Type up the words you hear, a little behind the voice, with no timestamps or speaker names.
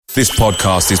This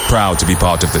podcast is proud to be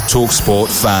part of the TalkSport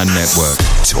Fan Network.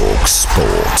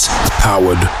 TalkSport.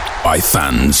 Powered by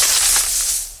fans.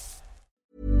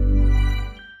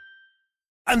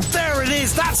 And there it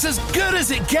is, that's as good as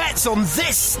it gets on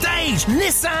this stage.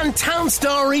 Nissan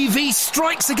Townstar EV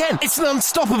strikes again. It's an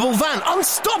unstoppable van,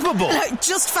 unstoppable.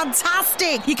 Just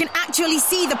fantastic. You can actually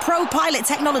see the ProPilot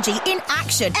technology in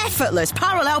action. Effortless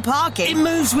parallel parking. It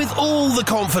moves with all the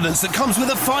confidence that comes with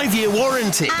a 5-year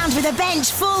warranty. And with a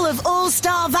bench full of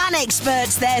all-star van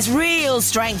experts, there's real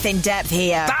strength in depth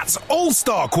here. That's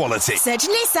all-star quality. Search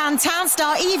Nissan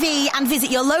Townstar EV and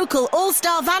visit your local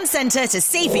all-star van centre to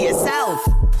see for yourself.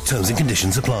 Terms and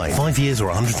conditions apply. 5 years or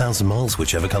 100,000 miles,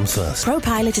 whichever comes first.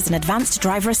 ProPilot is an advanced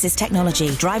driver assist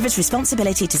technology. Driver's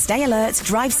responsibility to stay alert,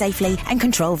 drive safely, and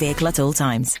control vehicle at all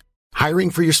times. Hiring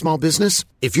for your small business?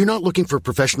 If you're not looking for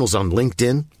professionals on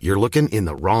LinkedIn, you're looking in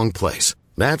the wrong place.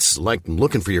 That's like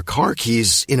looking for your car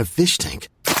keys in a fish tank.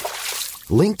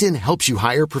 LinkedIn helps you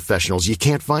hire professionals you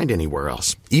can't find anywhere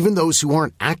else, even those who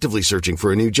aren't actively searching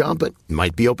for a new job but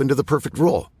might be open to the perfect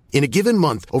role. In a given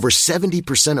month, over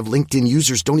 70% of LinkedIn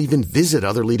users don't even visit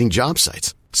other leading job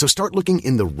sites. So start looking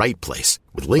in the right place.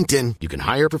 With LinkedIn, you can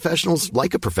hire professionals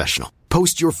like a professional.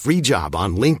 Post your free job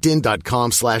on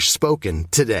linkedin.com/spoken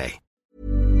today.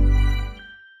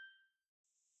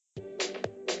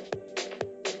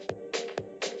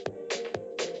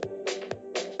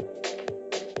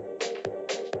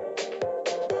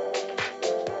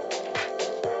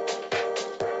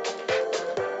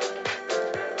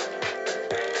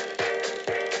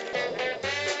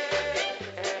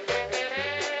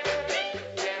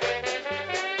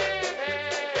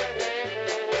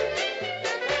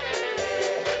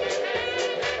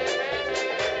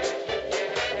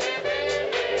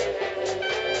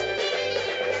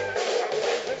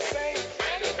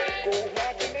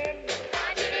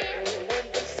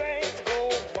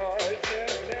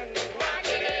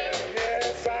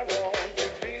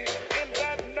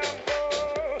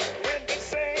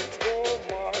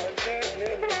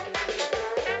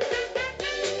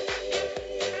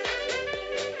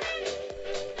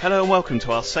 Hello and welcome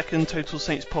to our second Total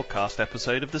Saints podcast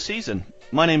episode of the season.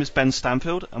 My name is Ben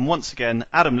Stanfield, and once again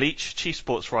Adam Leach, Chief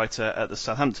Sports Writer at the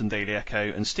Southampton Daily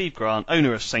Echo, and Steve Grant,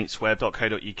 owner of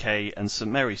saintsweb.co.uk and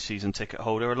St Mary's season ticket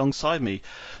holder, alongside me.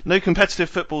 No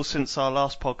competitive football since our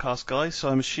last podcast, guys, so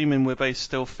I'm assuming we're both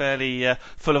still fairly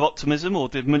full of optimism, or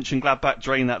did Mönchengladbach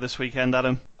drain that this weekend,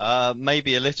 Adam?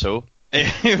 Maybe a little.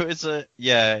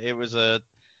 It was a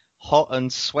hot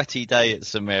and sweaty day at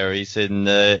St Mary's in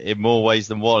more ways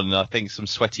than one. And I think some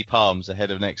sweaty palms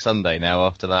ahead of next Sunday now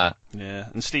after that. Yeah,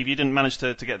 and Steve, you didn't manage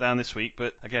to get down this week,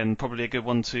 but again, probably a good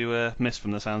one to miss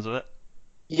from the sounds of it.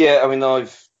 Yeah, I mean,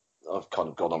 I've kind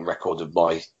of gone on record of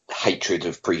my hatred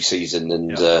of pre-season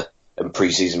and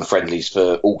pre-season friendlies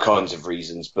for all kinds of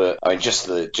reasons. But I mean, just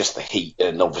the heat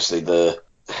and obviously we're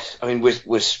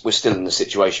still in the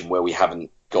situation where we haven't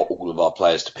got all of our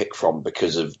players to pick from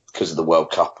because of the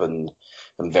World Cup and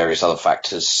various other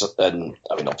factors. And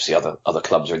I mean, obviously other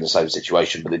clubs are in the same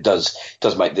situation, but it does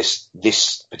make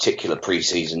this particular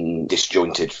pre-season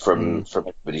disjointed from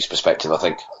everybody's perspective, I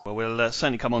think. Well, we'll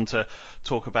certainly come on to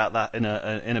talk about that in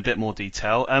a bit more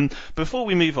detail. Before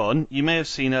we move on, you may have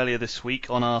seen earlier this week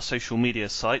on our social media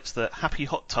sites that Happy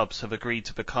Hot Tubs have agreed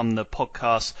to become the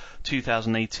podcast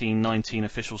 2018-19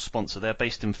 official sponsor. They're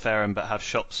based in Fareham but have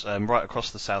shops right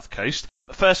across the South Coast.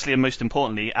 Firstly, and most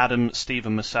importantly, Adam, Steve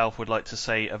and myself would like to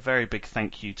say a very big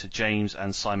thank you to James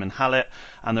and Simon Hallett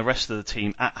and the rest of the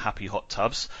team at Happy Hot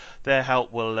Tubs. Their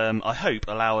help will, I hope,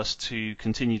 allow us to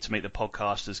continue to make the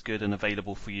podcast as good and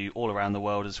available for you all around the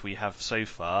world as we have so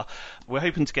far. We're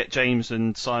hoping to get James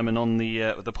and Simon on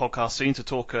the podcast soon to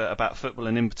talk about football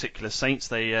and in particular Saints.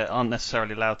 They aren't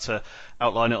necessarily allowed to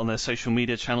outline it on their social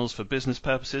media channels for business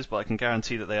purposes, but I can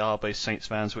guarantee that they are both Saints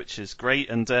fans, which is great.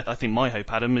 And I think my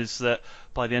hope, Adam, is that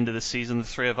by the end of the season, the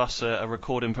three of us are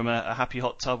recording from a happy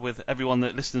hot tub with everyone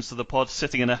that listens to the pod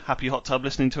sitting in a happy hot tub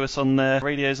listening to us on their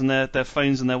radios and their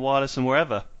phones and their wireless and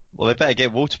wherever. Well, they better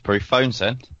get waterproof phones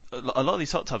then. A lot of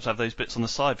these hot tubs have those bits on the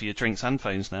side for your drinks and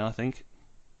phones now, I think.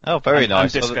 Oh, very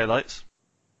nice. And disco lights.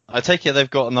 I take it they've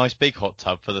got a nice big hot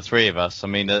tub for the three of us. I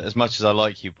mean, as much as I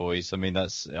like you boys, I mean, I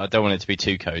don't want it to be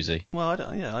too cosy. Well, I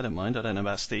don't mind. I don't know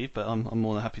about Steve, but I'm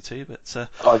more than happy to. But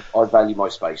I value my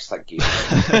space, thank you.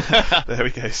 There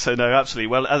we go. So no, absolutely.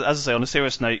 Well, as I say, on a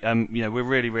serious note, we're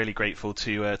really, really grateful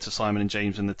to Simon and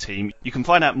James and the team. You can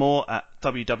find out more at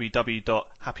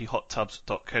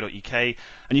www.happyhottubs.co.uk,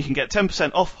 and you can get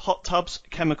 10% off hot tubs,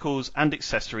 chemicals and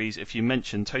accessories if you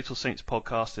mention Total Saints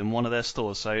Podcast in one of their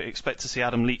stores. So expect to see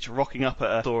Adam Leach rocking up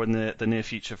at a store in the near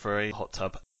future for a hot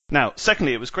tub. Now,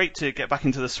 secondly, it was great to get back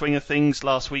into the swing of things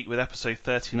last week with episode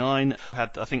 39. We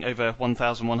had, I think, over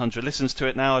 1,100 listens to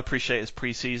it now. I appreciate it's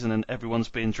pre-season and everyone's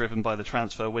being driven by the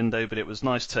transfer window, but it was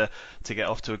nice to get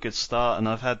off to a good start. And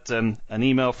I've had an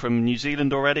email from New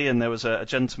Zealand already, and there was a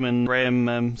gentleman,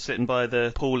 Graham, sitting by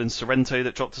the pool in Sorrento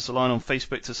that dropped us a line on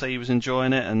Facebook to say he was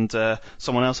enjoying it, and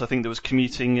someone else, I think, that was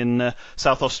commuting in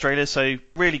South Australia. So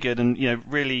really good, and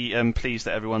really pleased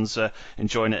that everyone's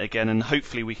enjoying it again, and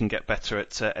hopefully we can get better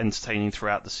at entertaining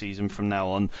throughout the season from now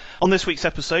on. On this week's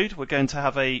episode, we're going to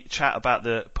have a chat about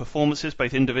the performances,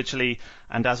 both individually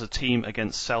and as a team,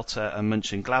 against Celta and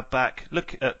Mönchengladbach.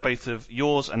 Look at both of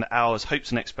yours and ours hopes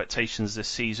and expectations this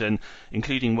season,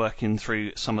 including working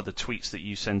through some of the tweets that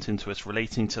you sent in to us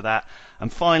relating to that.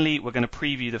 And finally, we're going to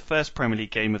preview the first Premier League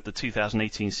game of the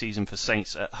 2018 season for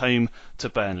Saints at home to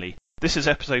Burnley. This is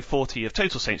episode 40 of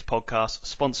Total Saints Podcast,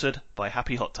 sponsored by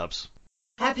Happy Hot Tubs.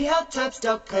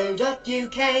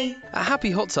 HappyHotTubs.co.uk. At Happy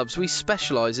Hot Tubs, we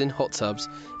specialise in hot tubs.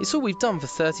 It's all we've done for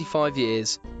 35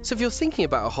 years. So if you're thinking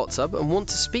about a hot tub and want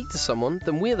to speak to someone,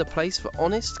 then we're the place for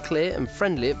honest, clear and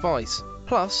friendly advice.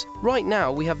 Plus, right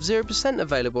now we have 0%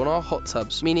 available on our hot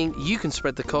tubs, meaning you can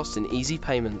spread the cost in easy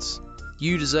payments.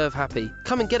 You deserve happy.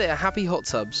 Come and get it at Happy Hot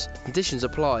Tubs. Conditions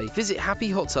apply. Visit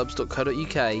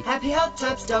happyhottubs.co.uk.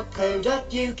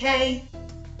 HappyHotTubs.co.uk.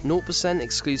 0%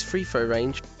 excludes free throw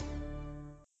range.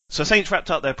 So Saints wrapped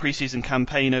up their pre-season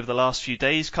campaign over the last few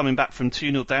days, coming back from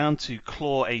 2-0 down to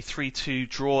claw a 3-2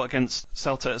 draw against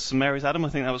Celta at St Mary's, Adam. I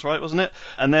think that was right, wasn't it?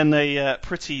 And then a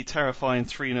pretty terrifying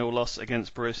 3-0 loss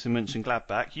against Borussia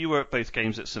Mönchengladbach. You were at both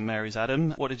games at St Mary's,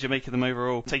 Adam. What did you make of them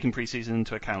overall, taking pre-season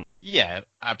into account? Yeah,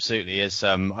 absolutely. As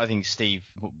I think Steve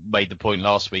made the point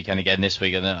last week and again this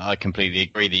week, and I completely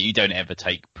agree that you don't ever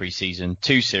take pre-season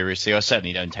too seriously. I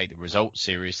certainly don't take the results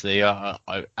seriously.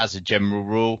 As a general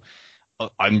rule,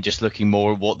 I'm just looking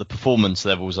more at what the performance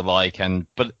levels are like,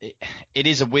 but it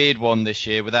is a weird one this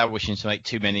year, without wishing to make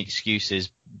too many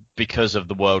excuses, because of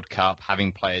the World Cup,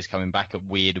 having players coming back at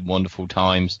weird and wonderful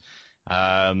times.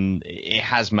 It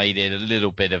has made it a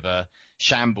little bit of a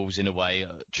shambles in a way.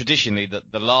 Traditionally,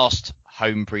 the last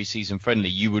home pre-season friendly,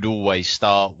 you would always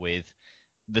start with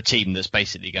the team that's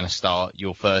basically going to start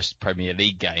your first Premier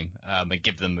League game, and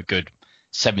give them a good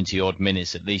 70 odd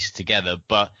minutes at least together.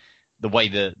 But the way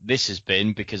that this has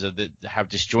been, because of how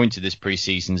disjointed this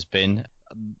pre-season's been,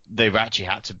 they've actually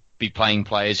had to be playing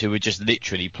players who were just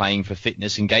literally playing for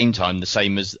fitness and game time, the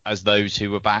same as those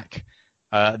who were back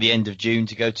at the end of June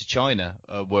to go to China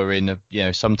were in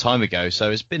some time ago. So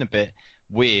it's been a bit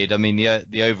weird. I mean,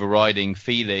 the overriding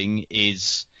feeling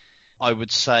is, I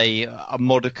would say, a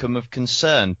modicum of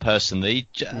concern personally,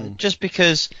 just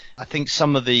because I think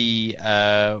some of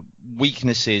the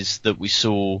weaknesses that we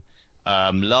saw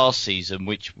last season,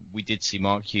 which we did see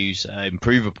Mark Hughes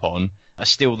improve upon, are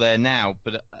still there now.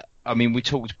 But I mean, we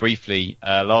talked briefly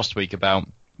last week about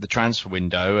the transfer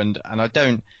window, and I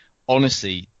don't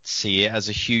honestly see it as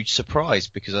a huge surprise,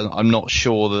 because I'm not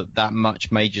sure that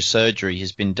much major surgery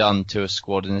has been done to a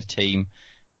squad and a team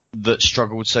that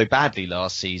struggled so badly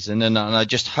last season. And I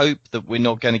just hope that we're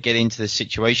not going to get into this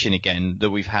situation again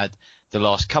that we've had the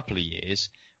last couple of years,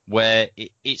 where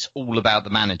it's all about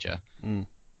the manager.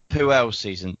 Puel's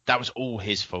season, that was all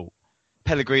his fault.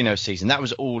 Pellegrino's season, that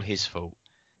was all his fault.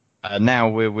 Now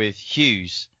we're with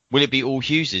Hughes. Will it be all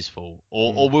Hughes' fault?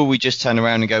 Or will we just turn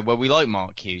around and go, well, we like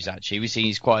Mark Hughes, actually. We see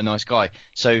he's quite a nice guy.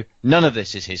 So none of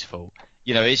this is his fault.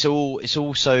 It's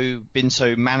also been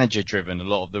so manager-driven, a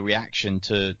lot of the reaction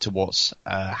to what's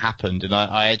happened. And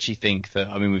I actually think that,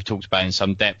 I mean, we've talked about it in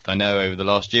some depth, I know, over the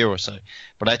last year or so.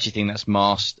 But I actually think that's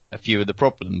masked a few of the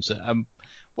problems.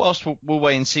 Whilst we'll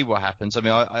wait and see what happens. I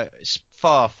mean, it's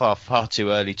far, far, far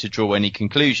too early to draw any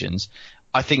conclusions.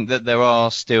 I think that there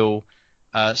are still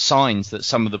signs that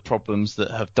some of the problems that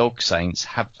have dogged Saints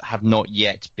have not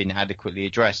yet been adequately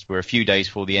addressed. We're a few days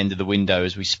before the end of the window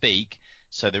as we speak,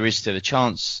 so there is still a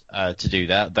chance to do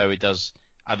that, though it does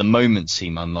at the moment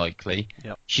seem unlikely.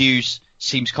 Yep. Hughes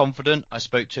seems confident. I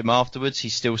spoke to him afterwards. He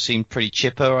still seemed pretty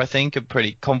chipper, I think, and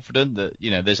pretty confident that,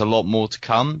 there's a lot more to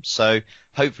come. So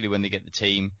hopefully when they get the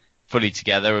team fully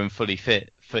together and fully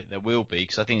fit there will be,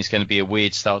 because I think it's going to be a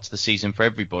weird start to the season for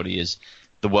everybody as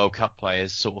the World Cup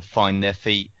players sort of find their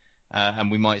feet.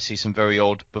 And we might see some very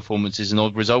odd performances and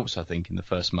odd results, I think, in the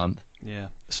first month. Yeah.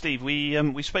 Steve,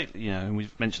 we spoke, and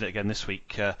we've mentioned it again this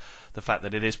week, the fact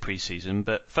that it is pre-season,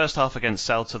 but first half against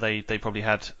Celta, they probably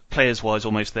had, players-wise,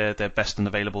 almost their best and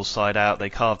available side out. They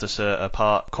carved us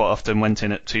apart quite often, went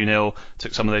in at 2-0,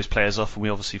 took some of those players off, and we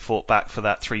obviously fought back for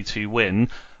that 3-2 win.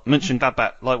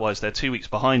 Mönchengladbach, likewise, they're 2 weeks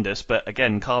behind us, but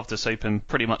again, carved us open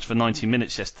pretty much for 90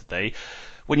 minutes yesterday.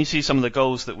 when you see some of the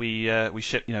goals that we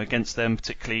shipped, against them,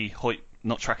 particularly Hoyt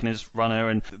not tracking his runner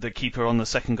and the keeper on the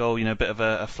second goal, a bit of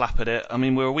a flap at it. I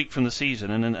mean, we're a week from the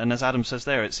season, and as Adam says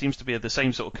there, it seems to be the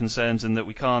same sort of concerns in that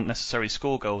we can't necessarily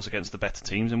score goals against the better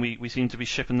teams, and we seem to be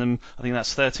shipping them. I think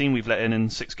that's 13 we've let in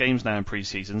 6 games now in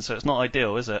pre-season, so it's not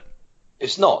ideal, is it?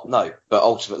 It's not, no. But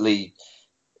ultimately,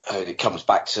 it comes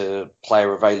back to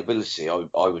player availability. I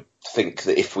would think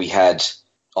that if we had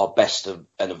our best and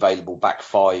available back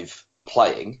five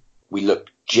playing, we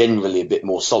look generally a bit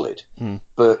more solid.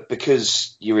 But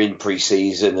because you're in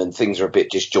pre-season and things are a bit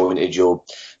disjointed, you're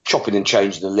chopping and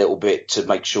changing a little bit to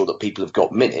make sure that people have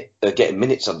got getting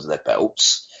minutes under their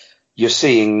belts. You're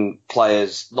seeing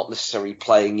players not necessarily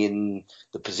playing in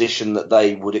the position that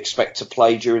they would expect to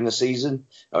play during the season.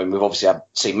 I mean, we've obviously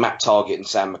seen Matt Targett and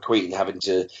Sam McQueen having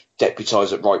to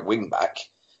deputise at right wing back.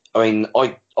 I mean,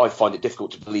 I find it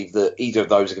difficult to believe that either of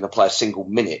those are going to play a single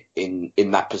minute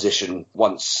in that position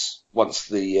once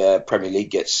the Premier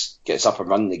League gets up and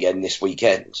running again this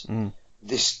weekend.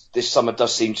 This summer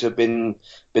does seem to have been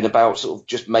about sort of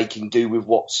just making do with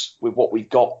what we've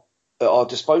got at our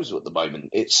disposal at the moment.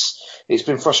 It's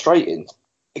been frustrating.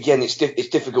 Again, it's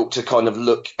difficult to kind of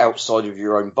look outside of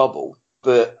your own bubble,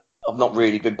 but I've not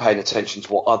really been paying attention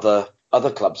to what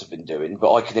other clubs have been doing,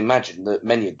 but I can imagine that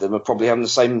many of them are probably having the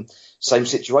same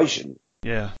situation.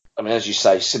 Yeah. I mean, as you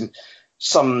say,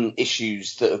 some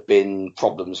issues that have been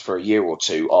problems for a year or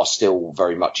two are still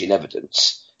very much in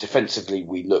evidence. Defensively,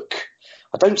 we look,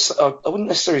 I wouldn't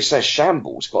necessarily say a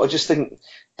shambles, but I just think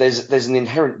there's an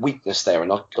inherent weakness there,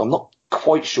 and I'm not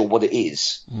quite sure what it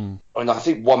is. I mean, I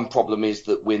think one problem is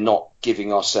that we're not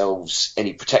giving ourselves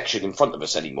any protection in front of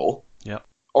us anymore. Yeah.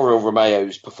 Oriol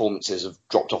Romeo's performances have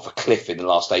dropped off a cliff in the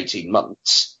last 18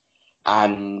 months.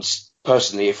 And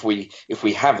personally, if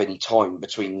we have any time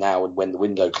between now and when the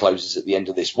window closes at the end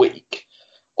of this week,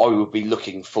 I would be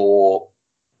looking for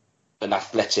an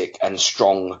athletic and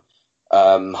strong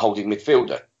holding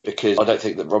midfielder, because I don't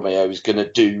think that Romeo is going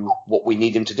to do what we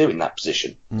need him to do in that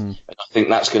position. And I think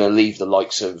that's going to leave the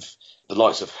likes of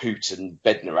Hoot and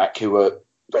Bednarak, who are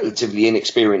relatively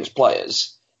inexperienced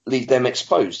players, leave them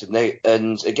exposed,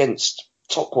 and against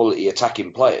top quality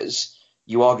attacking players,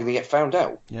 you are going to get found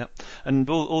out. Yeah, and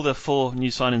all the 4 new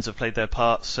signings have played their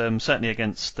parts, certainly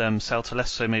against Celta,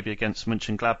 less so maybe against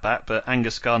Mönchengladbach, but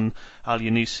Angus Gunn,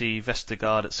 Al-Yunusi,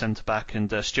 Vestergaard at centre-back,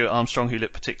 and Stuart Armstrong, who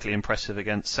looked particularly impressive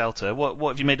against Celta. What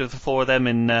have you made of the 4 of them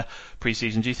in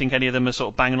pre-season? Do you think any of them are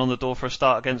sort of banging on the door for a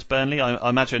start against Burnley? I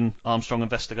imagine Armstrong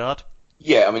and Vestergaard.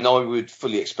 Yeah, I mean, I would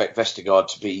fully expect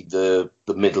Vestergaard to be the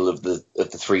middle of the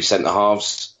 3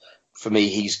 centre-halves. For me,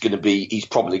 he's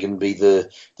probably going to be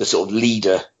the sort of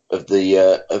leader of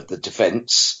the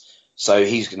defence. So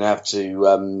he's going to have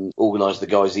to organise the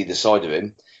guys either side of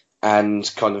him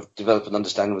and kind of develop an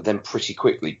understanding with them pretty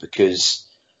quickly, because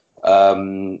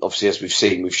obviously, as we've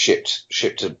seen, we've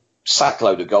shipped a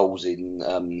sackload of goals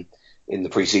in the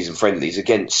pre-season friendlies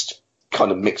against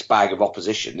kind of mixed bag of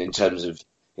opposition in terms of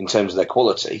their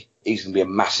quality. He's going to be a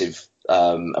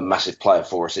massive player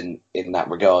for us in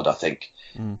that regard, I think.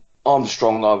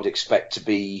 Armstrong, I would expect to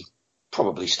be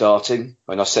probably starting.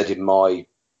 I mean, I said in my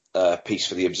piece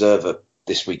for the Observer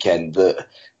this weekend that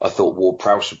I thought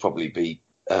Ward-Prowse would probably be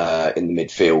in the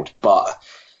midfield. But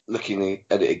looking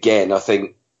at it again, I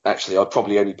think actually I'd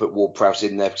probably only put Ward-Prowse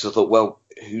in there because I thought, well,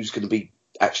 who's going to be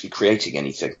actually creating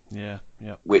anything? Yeah.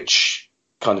 Which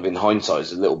kind of in hindsight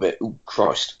is a little bit, oh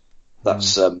Christ,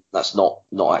 that's not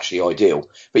actually ideal.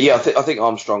 But yeah, I think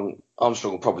Armstrong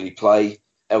will probably play.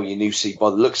 El-Yunusi, by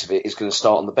the looks of it, is going to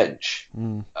start on the bench.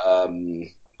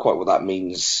 Quite what that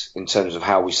means in terms of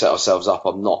how we set ourselves up,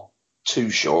 I'm not too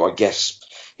sure. I guess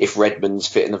if Redmond's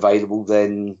fit and available,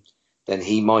 then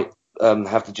he might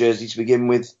have the jersey to begin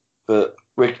with. But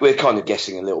we're kind of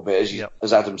guessing a little bit.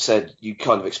 As Adam said, you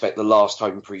kind of expect the last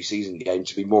home pre-season game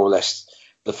to be more or less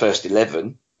the first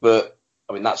 11. But,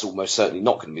 I mean, that's almost certainly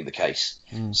not going to be the case.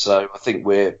 So I think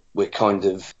we're kind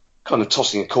of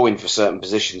tossing a coin for certain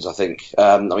positions, I think.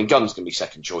 I mean, Gunn's going to be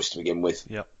second choice to begin with.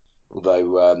 Yep.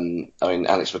 Although, I mean,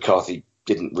 Alex McCarthy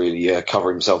didn't really cover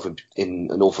himself in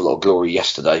an awful lot of glory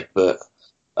yesterday, but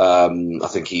I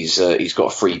think he's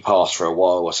got a free pass for a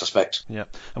while, I suspect. Yeah.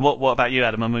 And what about you,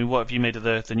 Adam? I mean, what have you made of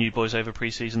the new boys over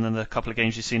pre-season and the couple of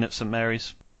games you've seen at St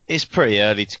Mary's? It's pretty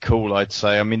early to call, I'd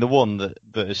say. I mean, the one that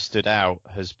has stood out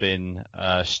has been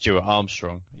Stuart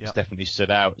Armstrong. Yep. It's definitely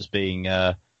stood out as being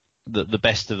the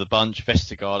best of the bunch.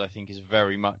 Vestergaard, I think, is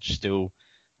very much still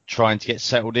trying to get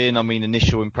settled in. I mean,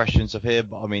 initial impressions of him,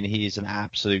 but I mean, he is an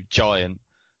absolute giant.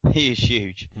 He is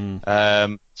huge.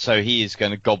 So he is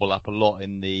going to gobble up a lot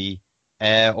in the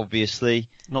air, obviously.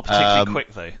 Not particularly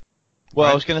quick, though. Well,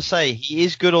 right? I was going to say he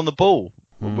is good on the ball,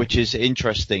 which is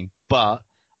interesting, but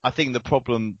I think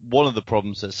one of the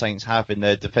problems that Saints have in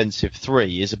their defensive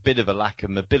three is a bit of a lack of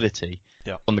mobility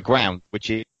on the ground, which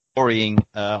is worrying,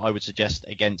 I would suggest,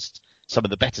 against some of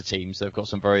the better teams that have got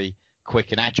some very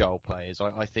quick and agile players.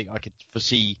 I think I could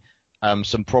foresee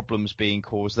some problems being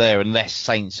caused there unless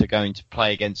Saints are going to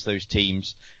play against those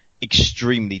teams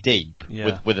extremely deep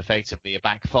with effectively a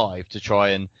back five to try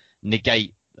and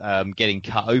negate getting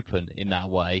cut open in that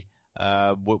way,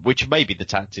 which may be the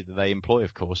tactic that they employ,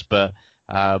 of course, but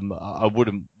I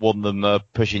wouldn't want them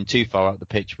pushing too far up the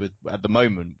pitch at the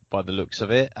moment by the looks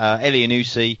of it.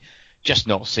 Elyounoussi, just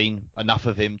not seen enough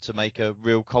of him to make a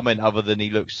real comment other than he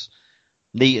looks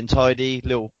neat and tidy,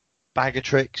 little bag of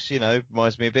tricks,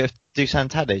 reminds me a bit of Dusan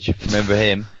Tadic, if you remember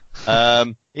him.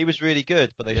 He was really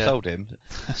good, but they sold him.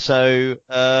 So,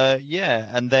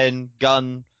 and then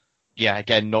Gunn,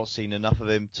 again, not seen enough of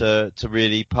him to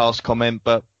really pass comment,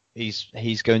 but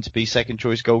he's going to be second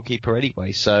choice goalkeeper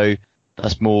anyway, so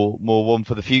that's more one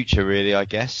for the future, really, I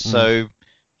guess. So,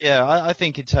 I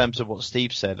think in terms of what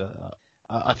Steve said,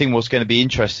 I think what's going to be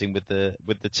interesting with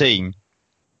the team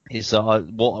is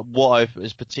what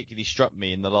has particularly struck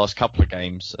me in the last couple of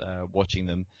games watching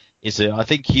them is that I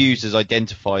think Hughes has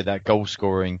identified that goal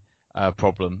scoring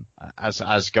problem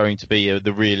as going to be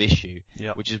the real issue,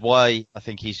 which is why I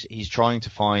think he's trying to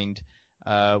find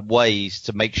ways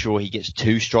to make sure he gets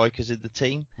two strikers in the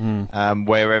team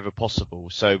wherever possible.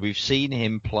 So we've seen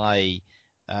him play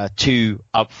two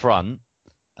up front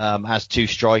as two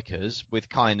strikers with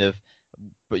kind of,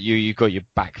 but you've got your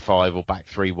back five or back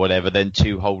three, whatever, then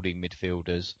two holding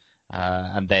midfielders,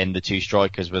 and then the two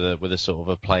strikers with a sort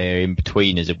of a player in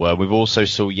between, as it were. We've also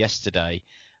saw yesterday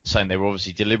saying they were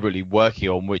obviously deliberately working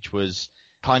on, which was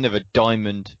kind of a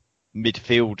diamond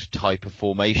midfield type of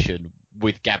formation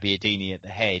with Gabbiadini at the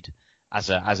head as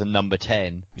a number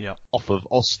 10 off of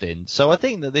Austin. So I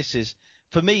think that this is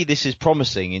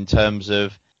promising in terms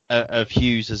of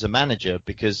Hughes as a manager,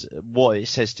 because what it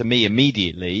says to me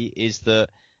immediately is that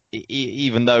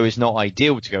even though it's not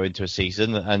ideal to go into a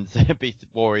season and be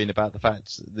worrying about the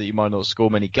fact that you might not score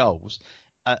many goals,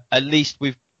 at least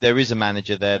there is a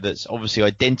manager there that's obviously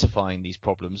identifying these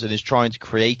problems and is trying to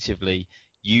creatively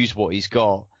use what he's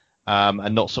got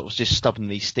and not sort of just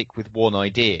stubbornly stick with one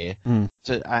idea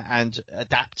and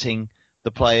adapting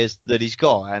the players that he's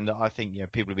got. And I think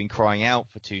people have been crying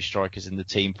out for two strikers in the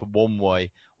team for one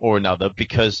way or another,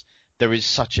 because there is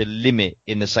such a limit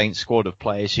in the Saints squad of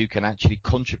players who can actually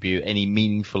contribute any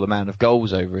meaningful amount of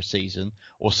goals over a season,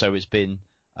 or so it's been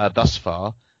thus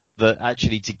far, that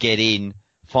actually to get in,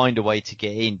 find a way to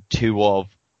get in two of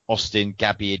Austin,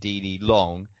 Gabbiadini,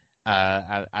 Long,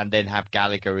 and then have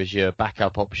Gallagher as your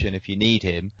backup option if you need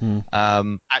him,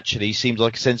 actually seems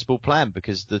like a sensible plan,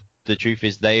 because the truth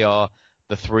is they are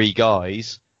the three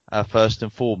guys, first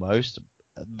and foremost,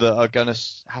 that are going to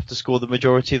have to score the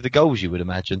majority of the goals, you would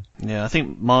imagine. Yeah, I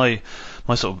think my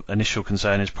sort of initial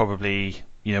concern is probably,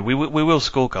 we will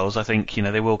score goals. I think,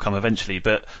 they will come eventually.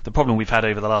 But the problem we've had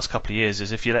over the last couple of years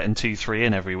is if you're letting 2-3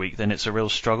 in every week, then it's a real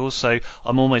struggle. So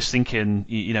I'm almost thinking,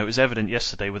 it was evident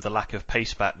yesterday with the lack of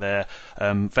pace back there.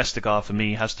 Vestergaard, for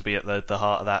me, has to be at the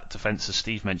heart of that defence, as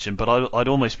Steve mentioned. But I'd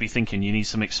almost be thinking you need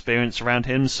some experience around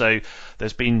him. So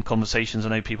there's been conversations I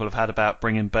know people have had about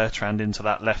bringing Bertrand into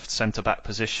that left centre-back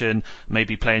position,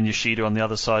 maybe playing Yoshida on the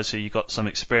other side so you've got some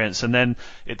experience. And then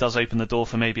it does open the door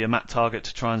for maybe a Matt Targett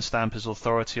to try and stamp his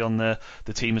authority on the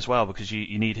team as well, because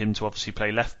you need him to obviously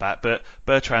play left back. But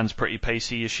Bertrand's pretty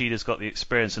pacey, Yoshida's got the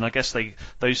experience, and I guess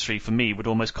those three for me would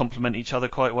almost complement each other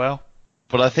quite well.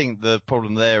 But I think the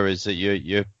problem there is that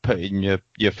you're putting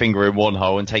your finger in one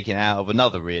hole and taking it out of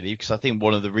another, really, because I think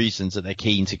one of the reasons that they're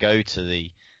keen to go to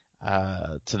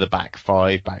the back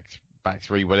five, back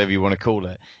three, whatever you want to call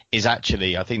it, is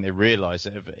actually, I think they realise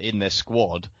that in their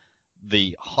squad,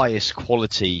 the highest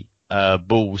quality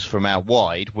balls from out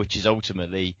wide, which is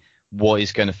ultimately what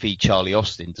is going to feed Charlie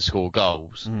Austin to score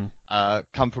goals,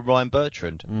 come from Ryan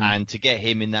Bertrand. And to get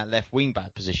him in that left wing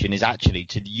back position is actually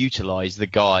to utilise the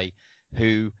guy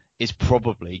who is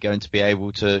probably going to be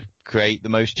able to create the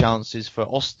most chances for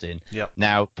Austin.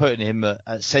 Now, putting him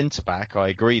at centre back, I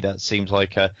agree that seems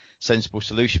like a sensible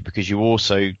solution, because you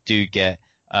also do get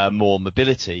more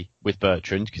mobility with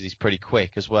Bertrand, because he's pretty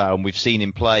quick as well, and we've seen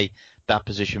him play that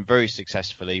position very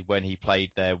successfully when he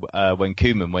played there, when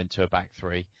Koeman went to a back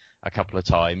three a couple of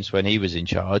times when he was in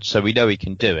charge. So we know he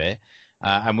can do it,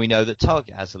 and we know that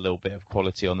Targett has a little bit of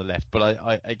quality on the left. But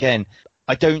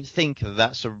I don't think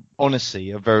that's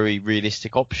honestly a very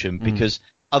realistic option, because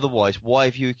otherwise, why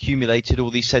have you accumulated all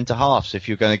these centre halves if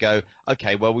you're going to go,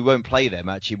 okay, well, we won't play them.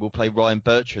 Actually, we'll play Ryan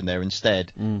Bertrand there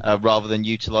instead, rather than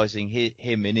utilising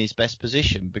him in his best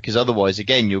position. Because otherwise,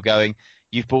 again,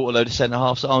 you've bought a load of centre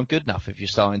halves that aren't good enough if you're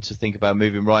starting to think about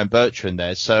moving Ryan Bertrand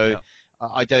there. So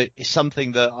it's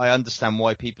something that I understand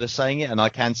why people are saying it, and I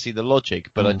can see the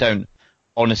logic, but I don't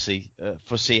honestly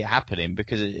foresee it happening,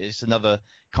 because it's another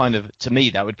kind of, to me,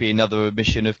 that would be another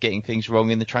admission of getting things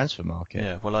wrong in the transfer market.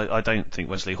 Yeah, well, I don't think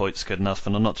Wesley Hoyt's good enough,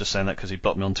 and I'm not just saying that because he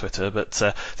blocked me on Twitter, but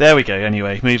there we go.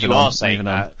 Anyway, moving on. You are saying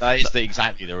that. That is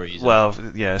exactly the reason. Well,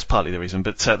 yeah, it's partly the reason,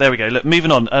 but there we go. Look,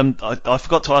 moving on. I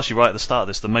forgot to ask you right at the start of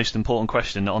this, the most important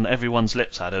question on everyone's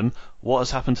lips, Adam. What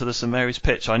has happened to the St Mary's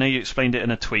pitch? I know you explained it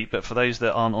in a tweet, but for those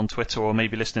that aren't on Twitter or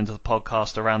maybe listening to the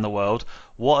podcast around the world,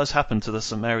 what has happened to the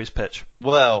St Mary's pitch?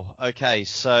 Well, okay,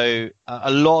 so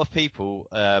a lot of people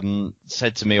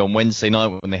said to me on Wednesday night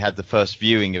when they had the first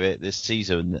viewing of it this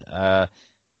season,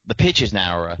 the pitch is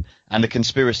narrower, and the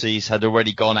conspiracies had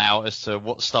already gone out as to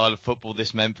what style of football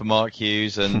this meant for Mark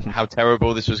Hughes and how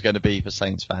terrible this was going to be for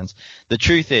Saints fans. The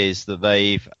truth is that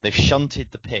they've shunted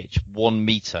the pitch 1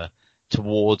 metre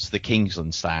towards the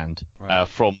Kingsland stand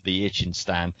from the Itchen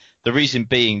stand. The reason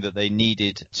being that they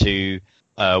needed to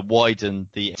widen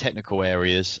the technical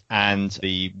areas and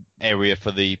the area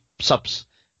for the subs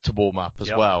to warm up as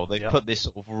well. They've put this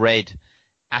sort of red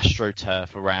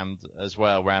AstroTurf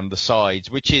around the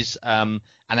sides, which is an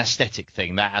aesthetic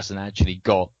thing that hasn't actually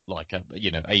got like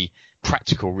a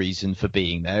practical reason for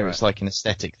being there. It's like an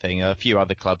aesthetic thing. A few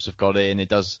other clubs have got it, and it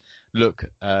does look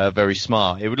very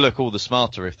smart. It would look all the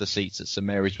smarter if the seats at St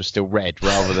Mary's were still red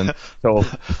rather than sort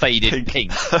of faded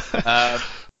pink.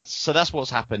 So that's what's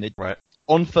happened.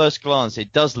 On first glance,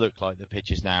 it does look like the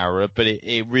pitch is narrower, but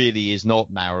it really is not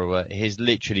narrower. It has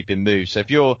literally been moved. So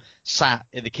if you're sat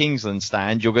in the Kingsland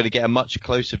stand, you're going to get a much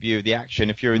closer view of the action.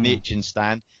 If you're in the Itchen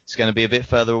stand, it's going to be a bit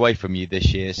further away from you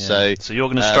this year. Yeah. So you're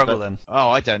going to struggle then?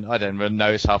 Oh, I don't really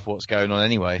notice half what's going on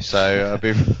anyway. So I'll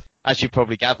be... As you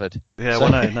probably gathered. Yeah,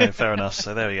 well, no, fair enough.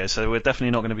 So there we go. So we're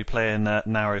definitely not going to be playing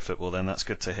narrow football then. That's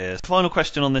good to hear. Final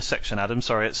question on this section, Adam.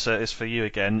 Sorry, it's for you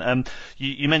again.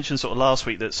 You mentioned sort of last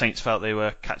week that Saints felt they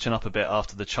were catching up a bit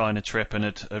after the China trip and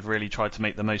had really tried to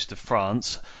make the most of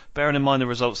France. Bearing in mind the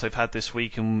results they've had this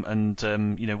week and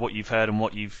you know what you've heard and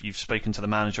what you've spoken to the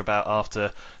manager about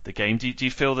after the game, do you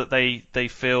feel that they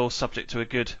feel, subject to a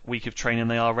good week of training,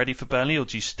 they are ready for Burnley, or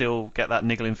do you still get that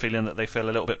niggling feeling that they feel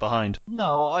a little bit behind?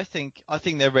 No, I think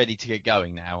they're ready to get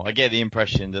going now. I get the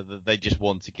impression that they just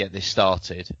want to get this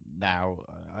started now,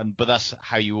 but that's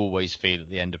how you always feel at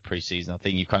the end of pre-season. I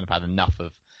think you've kind of had enough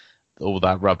of all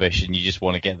that rubbish, and you just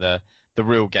want to get the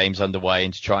real games underway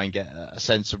and to try and get a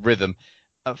sense of rhythm.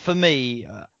 For me,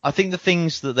 I think the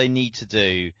things that they need to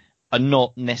do are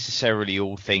not necessarily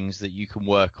all things that you can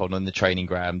work on the training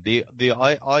ground.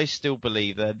 I still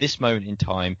believe that at this moment in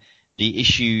time, the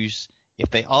issues,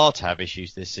 if they are to have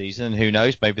issues this season, who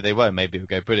knows, maybe they won't, maybe it will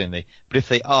go brilliantly. But if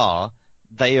they are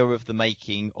of the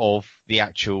making of the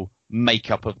actual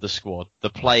makeup of the squad, the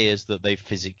players that they've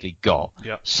physically got.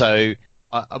 Yep. So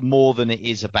more than it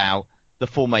is about the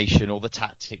formation or the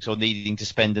tactics or needing to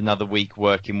spend another week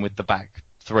working with the back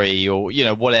three or,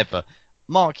 whatever.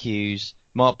 Mark Hughes,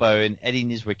 Mark Bowen, Eddie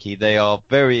Niedzwiecki, they are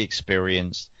very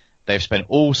experienced. They've spent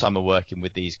all summer working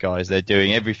with these guys. They're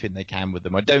doing everything they can with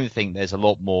them. I don't think there's a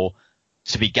lot more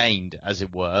to be gained, as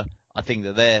it were. I think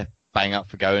that they're bang up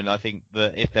for going. I think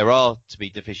that if there are to be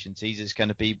deficiencies, it's going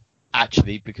to be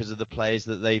actually because of the players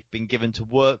that they've been given to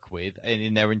work with and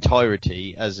in their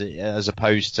entirety as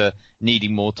opposed to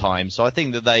needing more time. So I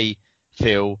think that they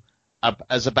feel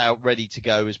as about ready to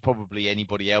go as probably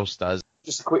anybody else does.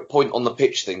 Just a quick point on the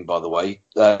pitch thing, by the way.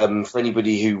 For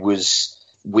anybody who was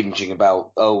whinging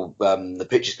about, the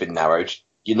pitch has been narrowed,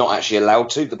 you're not actually allowed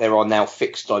to, but there are now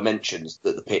fixed dimensions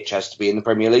that the pitch has to be in the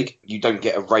Premier League. You don't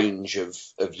get a range of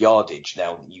yardage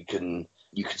now that you can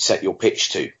set your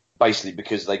pitch to. Basically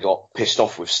because they got pissed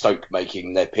off with Stoke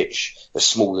making their pitch as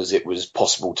small as it was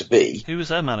possible to be. Who was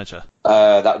their manager?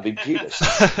 That would be Pulis.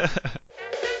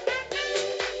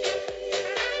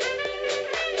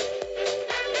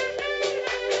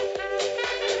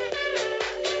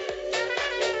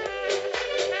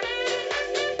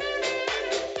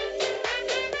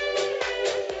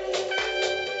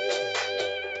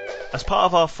 As part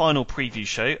of our final preview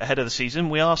show ahead of the season,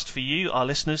 we asked for you, our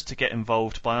listeners, to get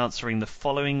involved by answering the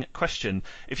following question.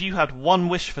 If you had one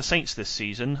wish for Saints this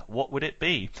season, what would it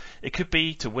be? It could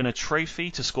be to win a trophy,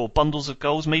 to score bundles of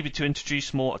goals, maybe to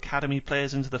introduce more academy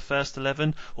players into the first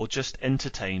 11, or just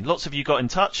entertain. Lots of you got in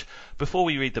touch. Before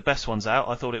we read the best ones out,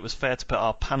 I thought it was fair to put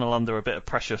our panel under a bit of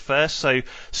pressure first. So,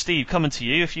 Steve, coming to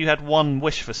you, if you had one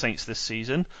wish for Saints this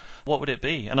season, what would it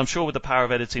be? And I'm sure with the power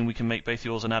of editing, we can make both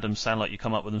yours and Adam's sound like you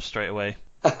come up with them straight away.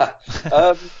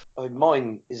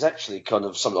 Mine is actually kind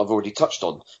of something I've already touched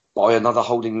on. Buy another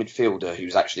holding midfielder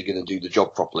who's actually going to do the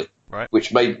job properly. Right.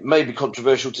 Which may be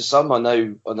controversial to some. I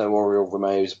know Oriol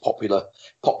Romeu is a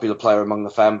popular player among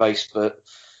the fan base, but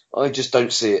I just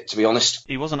don't see it, to be honest.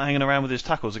 He wasn't hanging around with his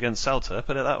tackles against Celta,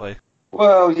 put it that way.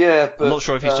 Well, yeah, but I'm not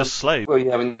sure if he's just slow. Well,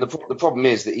 yeah, I mean the problem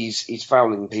is that he's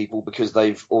fouling people because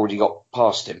they've already got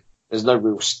past him. There's no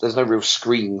real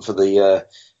screen for the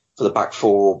back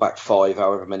four or back five,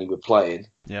 however many we're playing.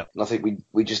 Yeah. And I think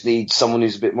we just need someone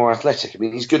who's a bit more athletic. I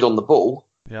mean, he's good on the ball.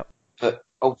 Yeah. But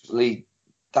ultimately,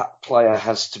 that player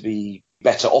has to be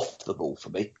better off the ball for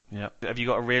me. Yeah. Have you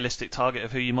got a realistic target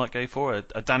of who you might go for?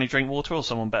 A Danny Drinkwater or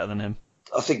someone better than him?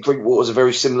 I think Drinkwater's a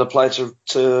very similar player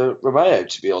to Romeu,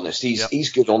 to be honest.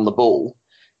 He's good on the ball,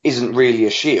 isn't really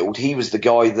a shield. He was the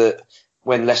guy that,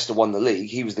 when Leicester won the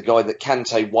league, he was the guy that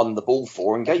Kante won the ball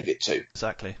for and gave it to.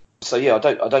 Exactly. So yeah,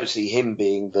 I don't see him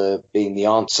being the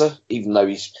answer, even though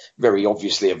he's very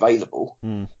obviously available.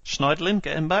 Schneiderlin,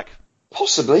 get him back?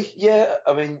 Possibly, yeah.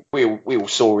 I mean, we all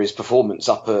saw his performance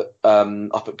up at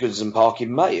Goodison Park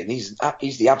in May, and he's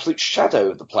the absolute shadow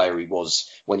of the player he was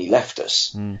when he left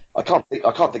us. I can't think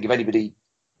of anybody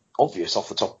obvious off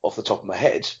the top of my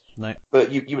head. No.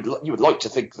 But you would like to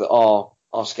think that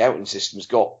our scouting system's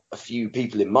got a few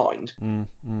people in mind.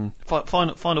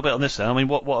 Final bit on this then. I mean,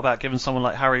 what about giving someone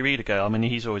like Harry Reid a go? I mean,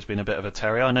 he's always been a bit of a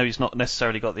terrier. I know he's not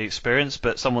necessarily got the experience,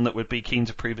 but someone that would be keen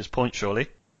to prove his point, surely.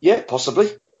 Yeah, possibly.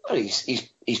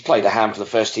 He's played a handful of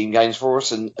first team games for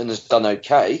us and has done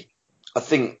okay. I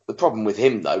think the problem with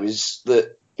him though is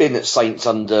that been at Saints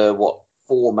under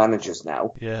 4 managers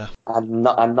now. Yeah. And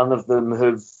none of them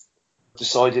have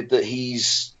decided that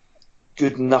he's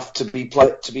good enough to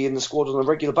be in the squad on a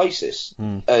regular basis.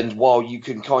 And while you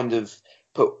can kind of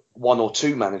put 1 or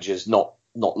 2 managers not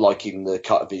liking the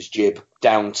cut of his jib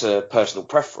down to personal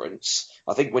preference,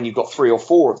 I think when you've got 3 or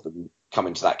 4 of them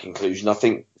coming to that conclusion, I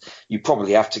think you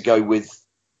probably have to go with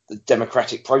the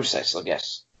democratic process, I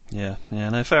guess. Yeah,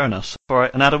 no, fair enough. All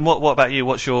right, and Adam, what about you?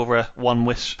 What's your one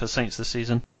wish for Saints this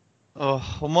season? Oh,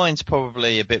 well, mine's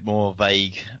probably a bit more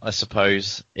vague, I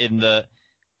suppose, in that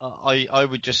I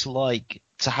would just like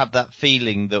to have that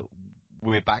feeling that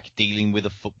we're back dealing with a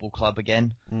football club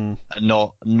again, and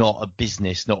not a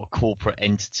business, not a corporate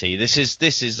entity. This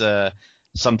is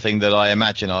something that I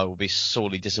imagine I will be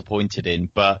sorely disappointed in,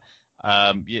 but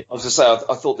I was going to say,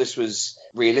 I thought this was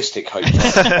realistic hope.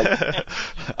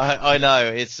 I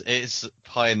know it's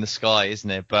pie in the sky, isn't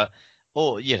it? But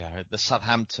the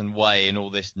Southampton way and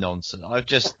all this nonsense. I've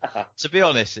just, to be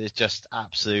honest, it's just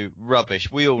absolute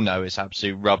rubbish. We all know it's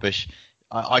absolute rubbish.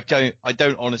 I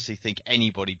don't honestly think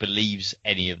anybody believes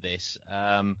any of this.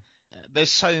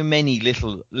 There's so many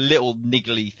little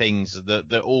niggly things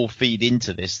that all feed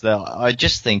into this that I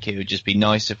just think it would just be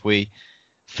nice if we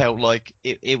felt like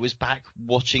it was back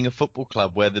watching a football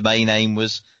club where the main aim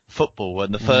was football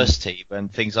and the first team and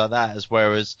things like that.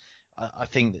 Whereas I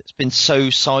think it's been so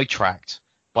sidetracked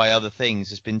by other things.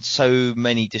 There's been so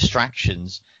many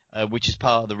distractions, which is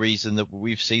part of the reason that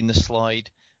we've seen the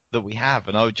slide that we have.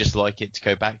 And I would just like it to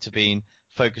go back to being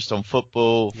focused on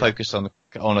football, focused on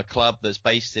a club that's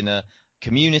based in a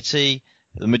community.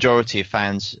 The majority of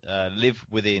fans live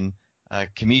within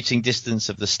commuting distance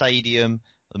of the stadium.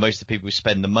 Most of the people who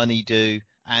spend the money do,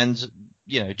 and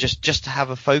just to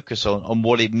have a focus on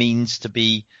what it means to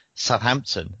be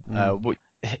Southampton.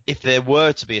 If there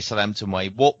were to be a Southampton way,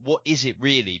 what is it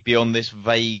really beyond this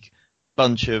vague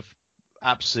bunch of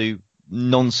absolute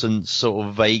nonsense, sort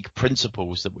of vague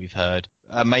principles that we've heard?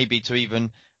 Maybe to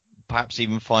perhaps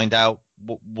even find out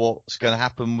what's going to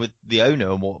happen with the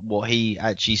owner and what he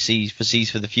actually foresees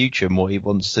for the future and what he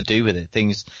wants to do with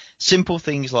it. Simple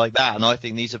things like that. And I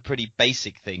think these are pretty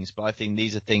basic things, but I think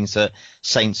these are things that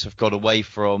Saints have got away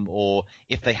from, or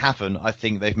if they haven't, I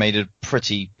think they've made a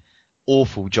pretty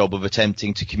awful job of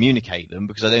attempting to communicate them,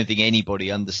 because I don't think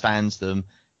anybody understands them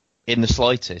in the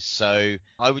slightest. So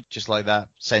I would just like that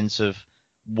sense of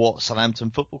what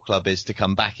Southampton Football Club is to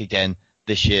come back again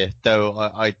this year, though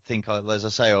I think, as I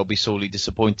say, I'll be sorely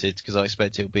disappointed because I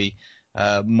expect it'll be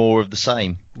more of the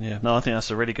same. Yeah, no, I think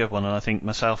that's a really good one, and I think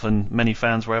myself and many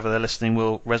fans wherever they're listening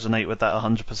will resonate with that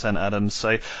 100%, Adam.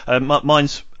 So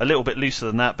mine's a little bit looser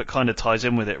than that, but kind of ties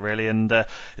in with it really, and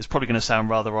it's probably going to sound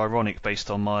rather ironic based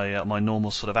on my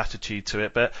normal sort of attitude to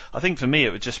it. But I think for me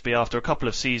it would just be after a couple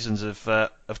of seasons of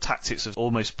tactics of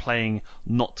almost playing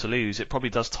not to lose. It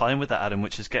probably does tie in with that, Adam,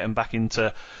 which is getting back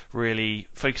into really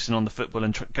focusing on the football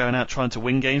and going out trying to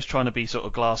win games, trying to be sort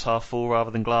of glass half full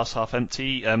rather than glass half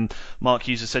empty. Mark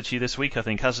Hughes has said to you this week, I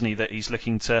think, hasn't he, that he's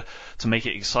looking to make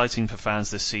it exciting for fans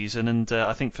this season. And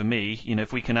I think for me,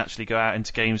 if we can actually go out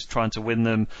into games trying to win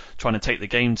them, trying to take the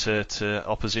game to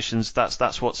oppositions,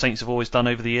 that's what Saints have always done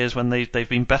over the years when they've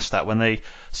been best at. When they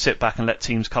sit back and let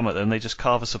teams come at them, they just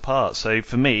carve us apart. So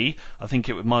for me, I think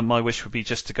my wish would be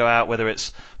just to go out, whether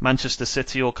it's Manchester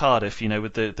City or Cardiff,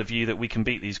 with the view that we can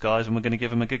beat these guys and we're going to give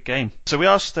them a good game. So we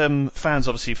asked fans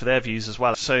obviously for their views as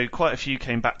well. So quite a few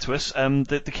came back to us.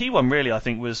 The key one really I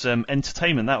think was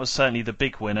entertainment. That was certainly the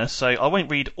big winner. So I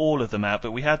won't read all of them out,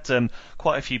 but we had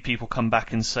quite a few people come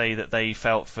back and say that they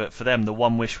felt for them the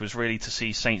one wish was really to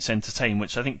see Saints entertain,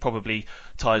 which I think probably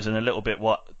ties in a little bit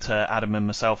what Adam and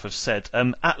myself have said.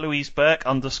 At Louise Burke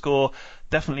 _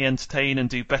 definitely entertain and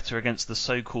do better against the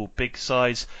so-called big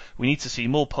sides. We need to see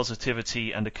more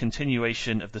positivity and a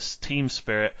continuation of the team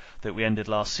spirit that we ended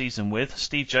last season with.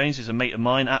 Steve Jones is a mate of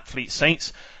mine at Fleet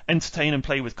Saints. Entertain and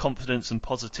play with confidence and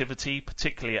positivity,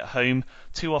 particularly at home.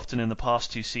 Too often in the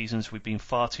past 2 seasons we've been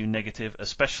far too negative,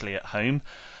 especially at home.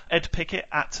 Ed Pickett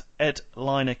at Ed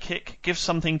Liner Kick gives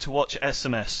something to watch at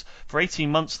SMS. For 18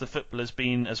 months the football has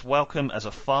been as welcome as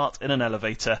a fart in an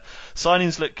elevator.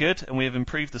 Signings look good and we have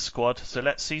improved the squad, so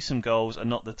let's see some goals and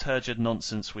not the turgid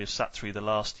nonsense we have sat through the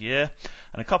last year.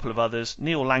 And a couple of others.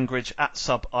 Neil Langridge at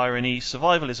Sub Irony.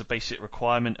 Survival is a basic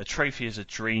requirement, a trophy is a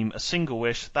dream, a single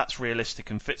wish, that's realistic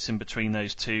and fits in between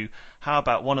those two. How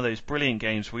about one of those brilliant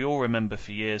games we all remember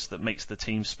for years that makes the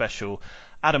team special?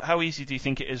 Adam, how easy do you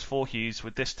think it is for Hughes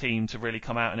with this team to really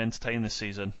come out and entertain this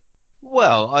season?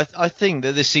 Well, I think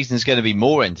that this season is going to be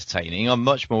more entertaining. I'm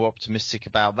much more optimistic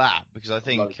about that because I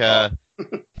think I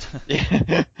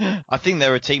think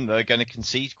they're a team that are going to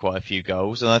concede quite a few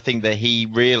goals, and I think that he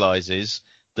realises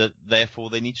that therefore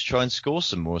they need to try and score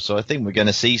some more. So I think we're going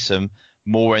to see some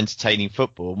more entertaining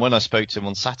football. And when I spoke to him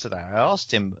on Saturday, I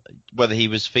asked him whether he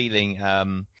was feeling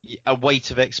a weight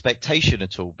of expectation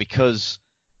at all, because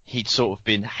he'd sort of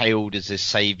been hailed as this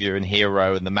saviour and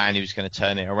hero and the man who was going to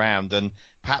turn it around. And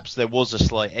perhaps there was a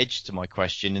slight edge to my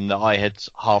question in that I had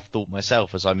half thought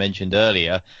myself, as I mentioned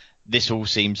earlier, this all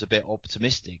seems a bit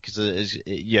optimistic because,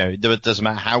 it doesn't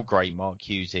matter how great Mark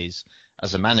Hughes is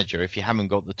as a manager. If you haven't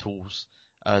got the tools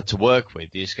to work with,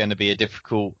 it's going to be a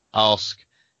difficult ask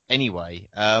anyway.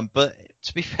 But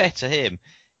to be fair to him,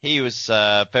 he was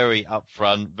very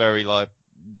upfront, very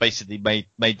basically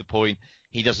made the point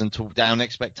he doesn't talk down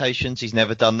expectations. He's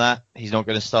never done that. He's not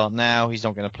going to start now. He's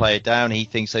not going to play it down. He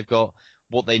thinks they've got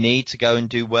what they need to go and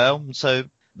do well. And so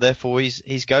therefore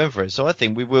he's going for it. So I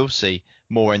think we will see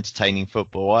more entertaining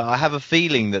football. I have a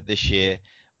feeling that this year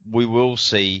we will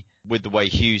see, with the way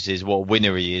Hughes is, what a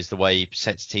winner he is, the way he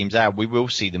sets teams out, we will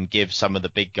see them give some of the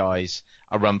big guys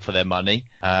a run for their money.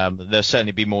 There'll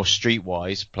certainly be more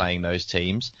streetwise playing those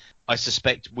teams. I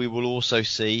suspect we will also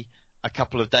see a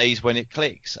couple of days when it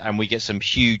clicks and we get some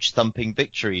huge thumping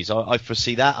victories. I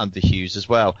foresee that under Hughes as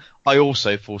well. I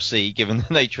also foresee, given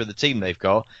the nature of the team they've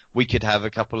got, we could have a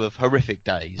couple of horrific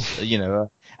days, a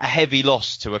heavy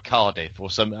loss to a Cardiff or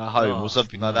some at home or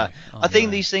something like that. I think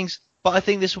these things, but I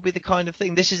think this will be the kind of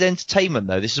thing. This is entertainment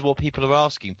though. This is what people are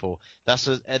asking for. That's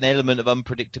an element of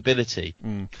unpredictability.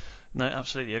 No,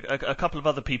 absolutely. A couple of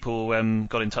other people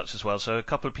got in touch as well. So a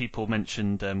couple of people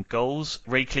mentioned goals.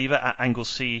 Ray Cleaver at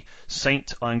Anglesey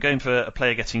Saint. I'm going for a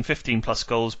player getting 15 plus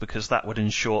goals because that would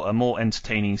ensure a more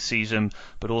entertaining season,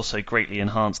 but also greatly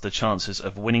enhance the chances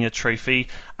of winning a trophy.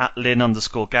 At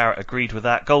Lynn_Garrett agreed with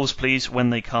that. Goals, please. When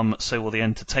they come, so will the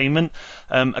entertainment.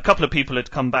 A couple of people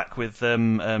had come back with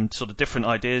sort of different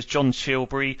ideas. John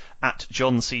Chilbury at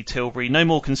John C. Tilbury. No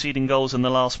more conceding goals in the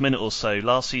last minute or so.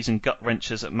 Last season, gut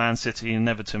wrenchers at Man City and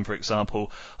Everton, for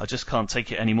example. I just can't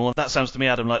take it anymore. That sounds to me,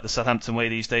 Adam, like the Southampton way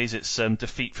these days. It's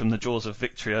defeat from the jaws of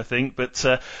victory, I think. But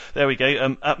there we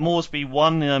go. At Moresby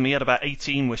 1, he had about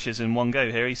 18 wishes in one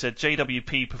go here. He said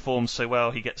JWP performs so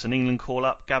well he gets an England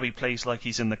call-up. Gabby plays like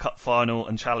he's in the cup final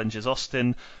and challenges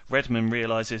Austin. Redmond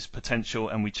realises potential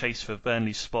and we chase for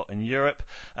Burnley's spot in Europe.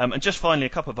 And just finally, a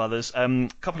couple of others. A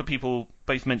couple of people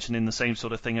both mentioning the same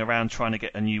sort of thing around trying to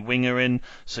get a new winger in.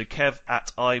 So Kev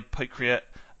at iPocreate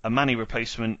a Manny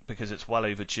replacement because it's well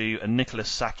overdue, and Nicholas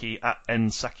Saki at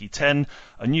 @nsaki10,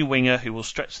 a new winger who will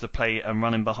stretch the play and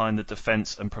run in behind the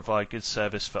defence and provide good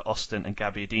service for Austin and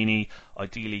Gabbiadini,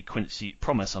 ideally Quincy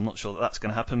Promes. I'm not sure that's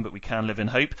going to happen, but we can live in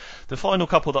hope. The final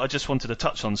couple that I just wanted to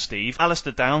touch on, Steve,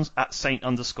 Alistair Downs at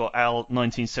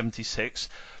Saint_Al1976.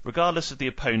 Regardless of the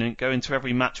opponent, go into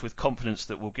every match with confidence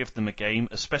that will give them a game,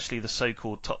 especially the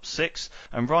so-called top six.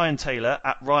 And Ryan Taylor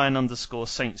at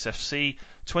Ryan_SaintsFC,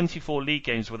 24 league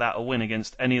games without a win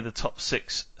against any of the top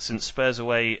six since Spurs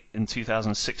away in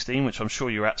 2016, which I'm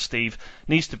sure you're at, Steve,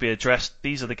 needs to be addressed.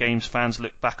 These are the games fans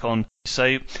look back on.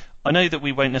 So I know that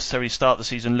we won't necessarily start the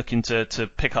season looking to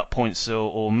pick up points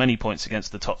or many points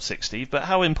against the top six, Steve, but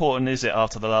how important is it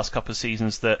after the last couple of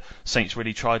seasons that Saints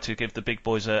really try to give the big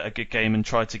boys a good game and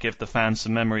try to give the fans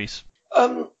some memories?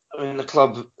 I mean, the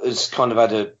club has kind of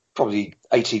had probably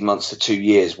 18 months to 2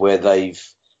 years where they've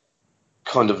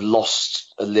kind of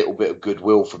lost a little bit of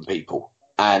goodwill from people.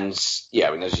 And yeah,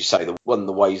 I mean, as you say, one of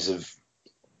the ways of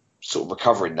sort of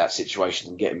recovering that situation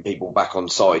and getting people back on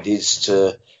side is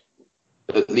to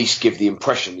at least give the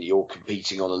impression that you're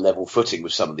competing on a level footing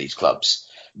with some of these clubs.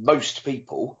 Most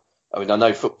people, I mean, I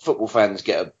know football fans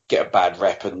get a bad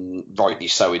rep, and rightly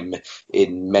so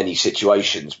in many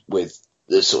situations, with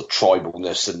the sort of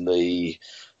tribalness and the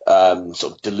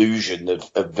sort of delusion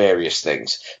of various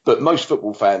things. But most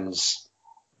football fans,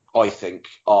 I think,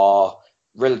 are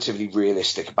relatively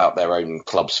realistic about their own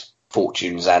club's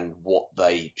fortunes and what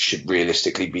they should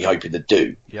realistically be hoping to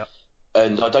do. Yep.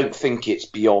 And I don't think it's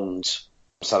beyond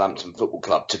Southampton Football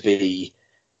Club to be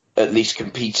at least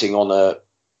competing on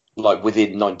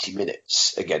within 90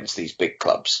 minutes against these big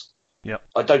clubs. Yep.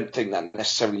 I don't think that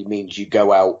necessarily means you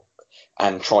go out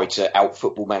and try to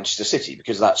out-football Manchester City,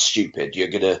 because that's stupid. You're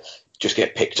going to just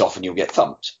get picked off and you'll get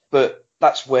thumped. But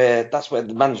that's where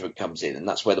the management comes in, and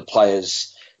that's where the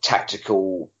players'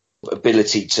 tactical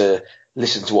ability to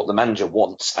listen to what the manager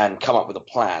wants and come up with a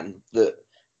plan that,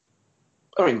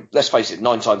 I mean, let's face it,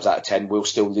 9 times out of 10 we'll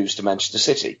still lose to Manchester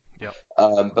City. Yep.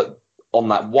 But on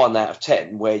that 1 out of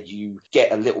 10 where you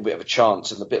get a little bit of a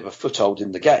chance and a bit of a foothold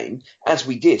in the game, as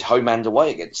we did home and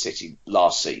away against City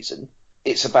last season,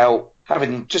 it's about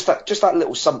having just that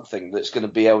little something that's going to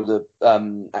be able to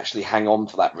actually hang on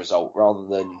for that result, rather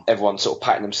than everyone sort of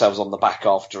patting themselves on the back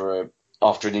after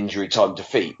an injury time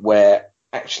defeat, where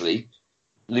actually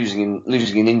losing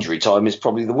in injury time is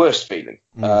probably the worst feeling.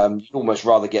 You'd almost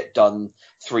rather get done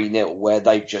 3-0 where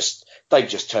they've just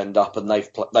turned up and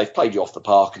they've played you off the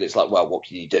park, and it's like, well, what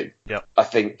can you do? Yep. I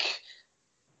think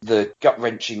the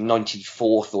gut-wrenching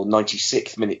 94th or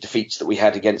 96th minute defeats that we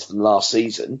had against them last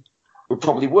season were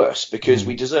probably worse, because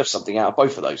we deserved something out of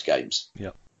both of those games.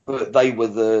 Yep. But they were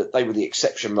the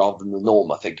exception rather than the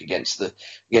norm, I think, against the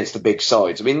big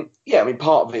sides. I mean,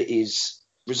 part of it is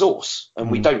resource,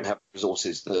 and we don't have the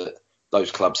resources that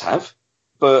those clubs have.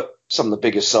 But some of the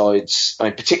bigger sides, I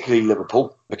mean, particularly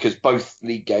Liverpool, because both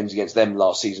league games against them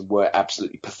last season were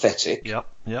absolutely pathetic. Yep.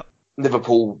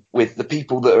 Liverpool, with the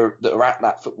people that are at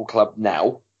that football club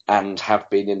now and have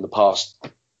been in the past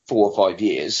 4 or 5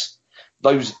 years,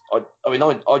 I'm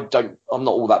not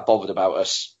all that bothered about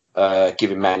us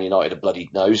giving Man United a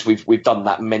bloodied nose. We've done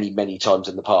that many times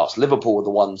in the past. Liverpool are the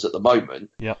ones at the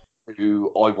moment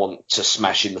who I want to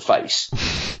smash in the face.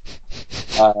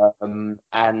 And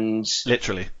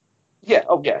literally,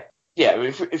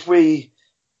 if we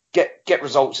get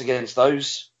results against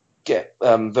those, get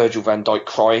Virgil van Dijk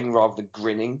crying rather than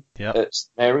grinning at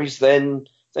St Mary's, then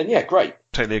yeah, great.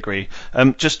 Totally agree.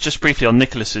 Just briefly on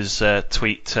Nicholas's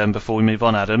tweet before we move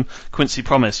on, Adam. Quincy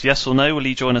Promes, yes or no? Will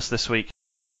he join us this week?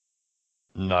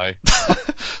 No. I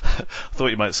thought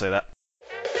you might say that.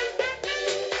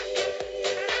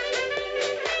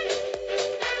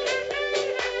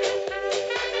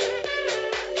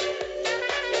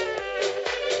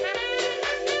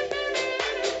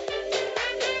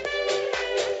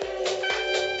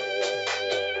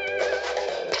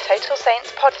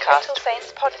 Total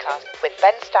Saints podcast with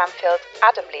Ben Stanfield,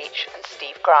 Adam Leach and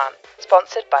Steve Grant.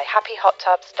 Sponsored by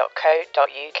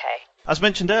happyhottubs.co.uk. As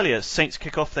mentioned earlier, Saints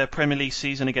kick off their Premier League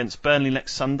season against Burnley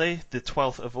next Sunday, the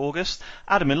 12th of August.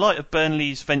 Adam, in light of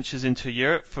Burnley's ventures into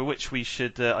Europe, for which we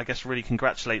should, really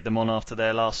congratulate them on after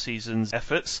their last season's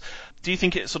efforts, do you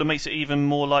think it sort of makes it even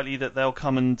more likely that they'll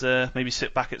come and maybe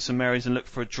sit back at St Mary's and look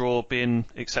for a draw being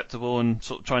acceptable and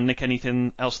sort of try and nick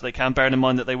anything else they can, bearing in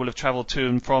mind that they will have travelled to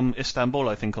and from Istanbul,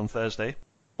 I think, on Thursday?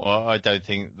 Well, I don't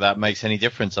think that makes any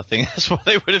difference. I think that's what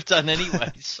they would have done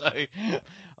anyway. So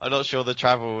I'm not sure the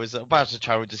travel was about to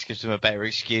travel just gives them a better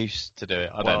excuse to do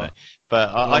it. I don't know.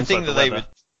 But I think that they would.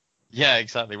 Yeah,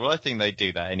 exactly. Well, I think they'd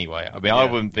do that anyway. I mean, I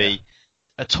wouldn't be.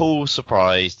 at all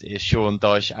surprised if Sean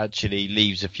Dyche actually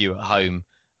leaves a few at home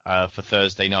for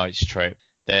Thursday night's trip.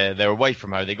 They're away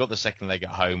from home. They got the second leg at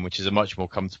home, which is a much more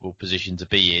comfortable position to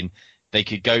be in. They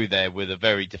could go there with a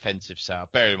very defensive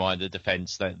setup. Bear in mind the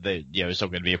defence that it's not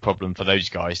going to be a problem for those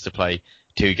guys to play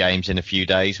 2 games in a few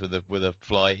days with a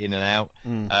fly in and out,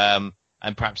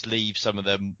 and perhaps leave some of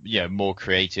the more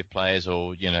creative players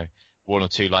or 1 or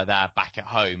 2 like that back at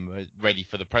home ready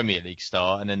for the Premier League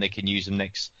start, and then they can use them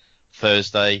next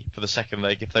Thursday for the second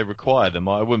leg if they require them.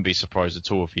 I wouldn't be surprised at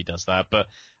all if he does that, but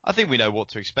I think we know what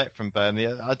to expect from Burnley.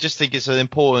 I just think it's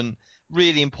an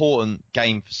really important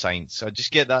game for Saints. I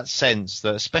just get that sense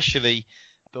that, especially,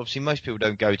 obviously most people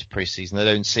don't go to pre-season, they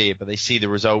don't see it, but they see the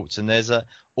results, and there's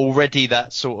already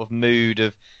that sort of mood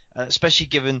of, especially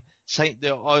given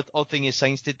the odd thing is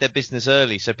Saints did their business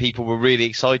early, so people were really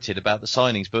excited about the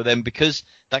signings, but then because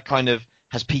that kind of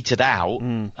has petered out,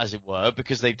 as it were,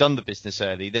 because they've done the business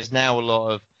early, there's now a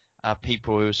lot of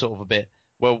people who are sort of a bit,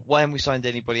 well, why haven't we signed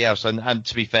anybody else? And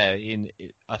to be fair,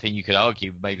 I think you could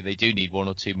argue maybe they do need 1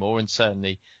 or 2 more, and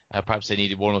certainly perhaps they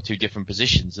needed 1 or 2 different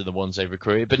positions than the ones they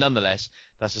recruited. But nonetheless,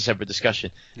 that's a separate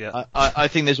discussion. Yeah. I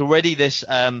think there's already this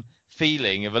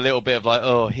feeling of a little bit of like,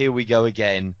 oh, here we go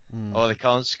again. Oh, they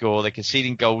can't score. They're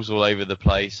conceding goals all over the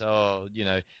place. Oh,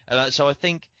 And so I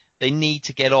think they need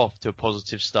to get off to a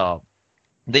positive start.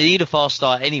 They need a fast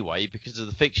start anyway because of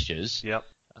the fixtures. Yep.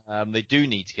 They do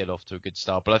need to get off to a good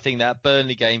start, but I think that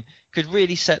Burnley game could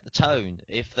really set the tone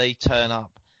if they turn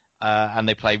up and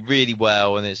they play really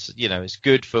well, and it's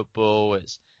good football,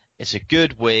 it's a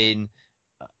good win.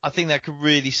 I think that could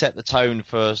really set the tone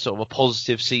for sort of a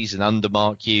positive season under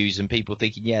Mark Hughes, and people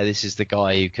thinking, yeah, this is the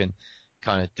guy who can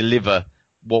kind of deliver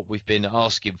what we've been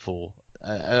asking for.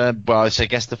 Well, I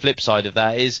guess the flip side of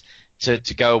that is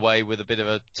to go away with a bit of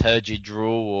a turgid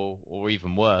draw, or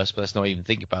even worse, but let's not even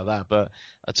think about that. But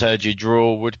a turgid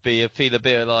draw would feel a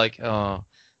bit like, oh,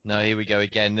 no, here we go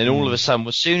again. Then all of a sudden,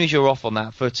 as soon as you're off on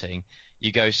that footing,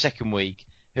 you go second week.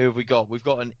 Who have we got? We've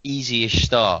got an easy-ish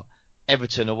start.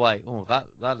 Everton away. Oh,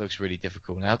 that looks really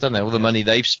difficult now, doesn't it? All the money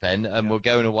they've spent, and we're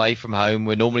going away from home.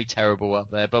 We're normally terrible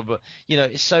up there, but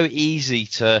it's so easy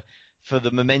for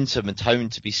the momentum and tone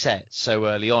to be set so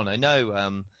early on. I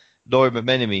know. Laurie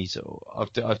McMenemy's,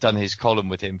 I've done his column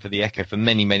with him for the Echo for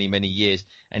many, many, many years,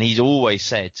 and he's always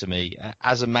said to me,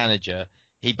 as a manager,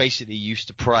 he basically used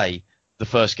to pray the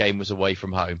first game was away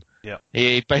from home. Yeah.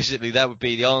 That would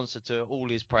be the answer to all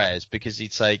his prayers, because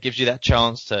he'd say it gives you that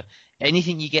chance to,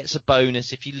 anything you get's a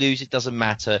bonus. If you lose, it doesn't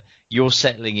matter. You're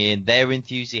settling in. They're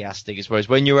enthusiastic. Whereas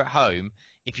when you're at home,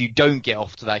 if you don't get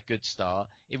off to that good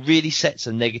start, it really sets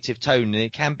a negative tone, and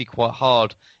it can be quite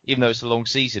hard, even though it's a long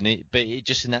season. But it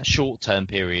just in that short-term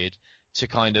period to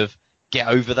kind of get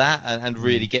over that and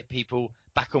really get people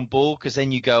back on board, because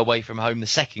then you go away from home the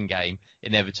second game,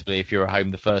 inevitably, if you're at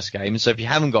home the first game. And so if you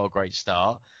haven't got a great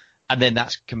start, and then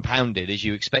that's compounded as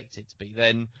you expect it to be,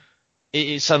 then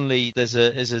it suddenly there's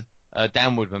a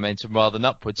downward momentum rather than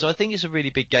upward. So I think it's a really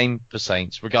big game for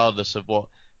Saints, regardless of what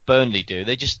Burnley do.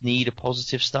 They just need a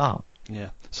positive start. Yeah.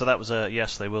 So that was a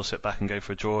yes, they will sit back and go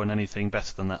for a draw, and anything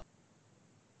better than that.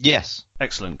 Yes.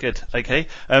 Excellent. Good. Okay.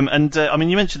 I mean,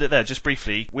 you mentioned it there just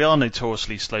briefly. We are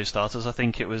notoriously slow starters. I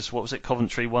think it was,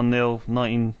 Coventry 1-0,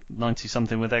 1990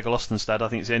 something with Egglestonstad. I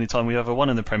think it's the only time we ever won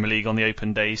in the Premier League on the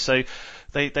open day. So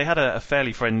they had a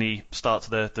fairly friendly start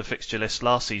to the fixture list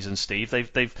last season, Steve.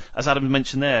 They've, as Adam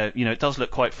mentioned there, it does look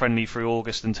quite friendly through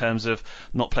August in terms of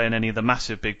not playing any of the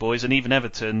massive big boys. And even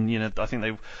Everton, I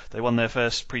think they won their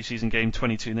first pre-season game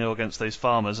 22-0 against those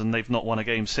Farmers, and they've not won a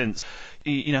game since.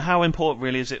 How important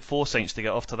really is it for Saints to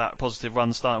get off to that positive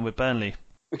run starting with Burnley?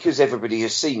 Because everybody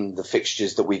has seen the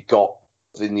fixtures that we've got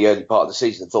in the early part of the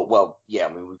season and thought, well, yeah,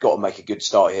 I mean, we've got to make a good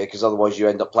start here, because otherwise you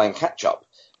end up playing catch-up.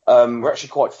 We're actually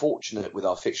quite fortunate with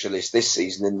our fixture list this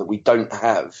season in that we don't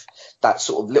have that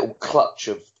sort of little clutch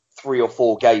of 3 or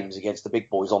 4 games against the big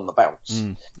boys on the bounce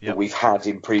that we've had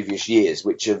in previous years,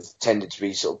 which have tended to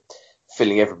be sort of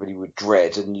filling everybody with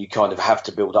dread, and you kind of have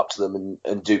to build up to them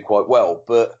and do quite well.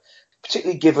 But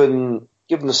particularly given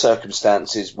the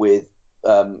circumstances with,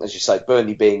 as you say,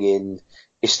 Burnley being in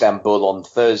Istanbul on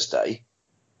Thursday,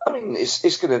 I mean,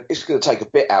 it's going to take a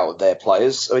bit out of their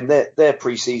players. I mean, their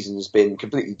pre-season has been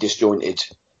completely disjointed,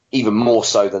 even more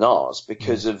so than ours,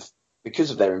 because of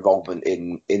their involvement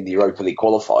in the Europa League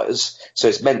qualifiers. So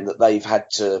it's meant that they've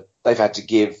had to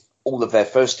give all of their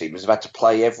first teamers have had to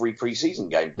play every pre-season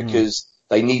game because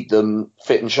they need them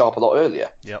fit and sharp a lot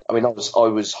earlier. Yep. I mean, I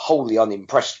was wholly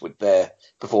unimpressed with their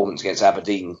performance against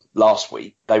Aberdeen last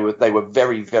week. They were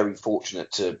very, very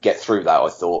fortunate to get through that. I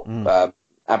thought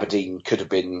Aberdeen could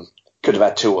have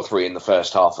had 2 or 3 in the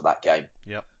first half of that game.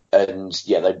 Yep. And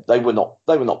yeah, they were not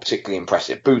particularly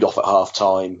impressive. Booed off at half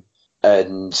time,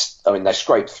 and I mean they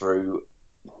scraped through.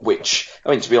 Which, I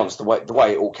mean, to be honest, the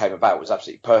way it all came about was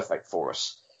absolutely perfect for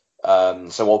us.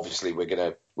 So obviously we're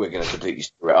gonna completely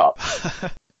screw it up.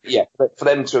 Yeah, but for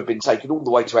them to have been taken all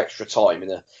the way to extra time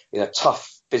in a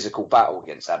tough physical battle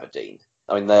against Aberdeen.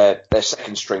 I mean, their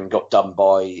second string got done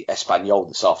by Espanyol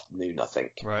this afternoon, I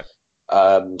think. Right.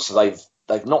 So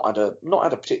they've not had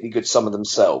a particularly good summer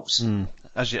themselves.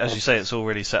 As you say, it's all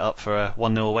really set up for a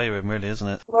 1-0 away win, really, isn't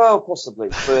it? Well, possibly,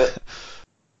 but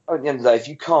at the end of the day, if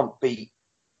you can't beat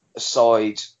a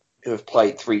side who have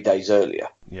played 3 days earlier,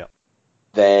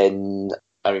 then,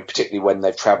 I mean, particularly when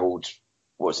they've travelled,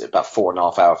 about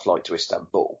 4.5 hour flight to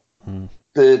Istanbul,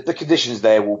 the conditions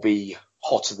there will be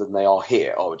hotter than they are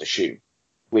here, I would assume,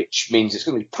 which means it's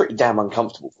going to be pretty damn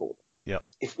uncomfortable for them. Yep.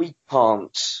 If we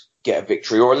can't get a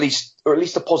victory, or at least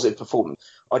a positive performance,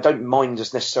 I don't mind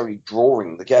us necessarily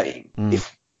drawing the game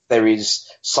if there is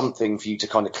something for you to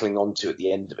kind of cling on to at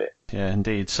the end of it. Yeah,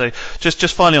 indeed. So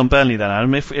just finally on Burnley then,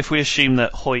 Adam, if we assume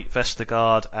that Hoyt,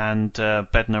 Vestergaard and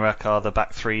Bednarek are the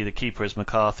back three, the keeper is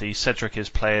McCarthy, Cedric is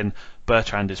playing,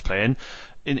 Bertrand is playing,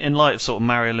 in light of sort of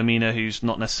Mario Lemina, who's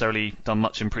not necessarily done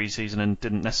much in pre-season and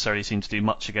didn't necessarily seem to do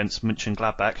much against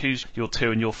Mönchengladbach, who's your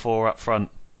 2 and your 4 up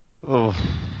front?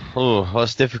 Oh,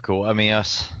 that's difficult. I mean,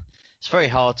 it's very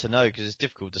hard to know because it's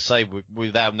difficult to say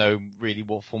without knowing really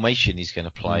what formation he's going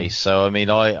to play. So, I mean,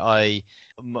 I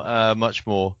much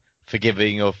more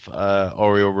forgiving of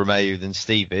Oriol Romeu than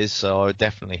Steve is, so I would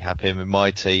definitely have him in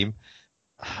my team.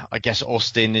 I guess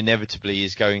Austin inevitably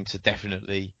is going to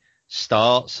definitely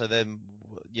start, so then,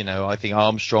 I think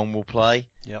Armstrong will play.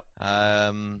 Yep.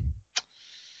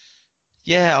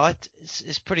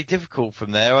 It's pretty difficult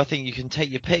from there. I think you can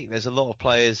take your pick. There's a lot of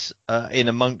players in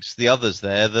amongst the others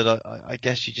there that I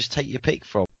guess you just take your pick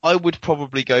from. I would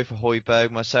probably go for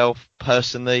Højbjerg myself,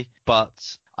 personally,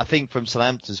 but I think from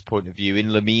Southampton's point of view, in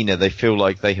Lemina, they feel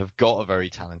like they have got a very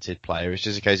talented player. It's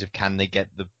just a case of can they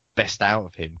get the best out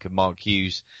of him? Can Mark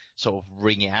Hughes sort of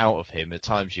wring it out of him? At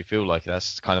times you feel like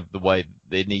that's kind of the way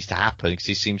it needs to happen because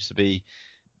he seems to be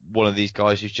one of these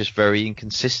guys who's just very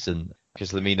inconsistent.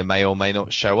 Because Lemina may or may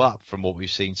not show up from what we've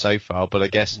seen so far, but I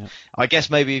guess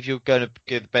maybe if you're going to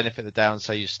give the benefit of the doubt and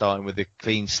say you're starting with a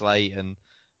clean slate and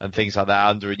things like that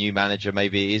under a new manager,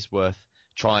 maybe it is worth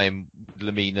trying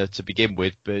Lemina to begin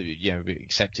with, but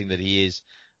accepting that he is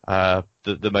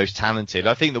the most talented.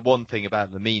 I think the one thing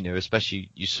about Lemina, especially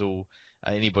you saw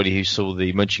anybody who saw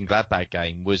the Mönchengladbach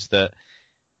game, was that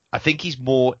I think he's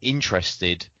more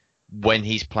interested when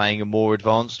he's playing a more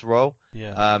advanced role.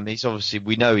 Yeah. He's obviously,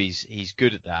 we know he's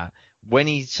good at that. When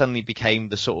he suddenly became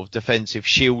the sort of defensive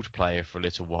shield player for a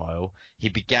little while, he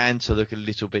began to look a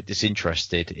little bit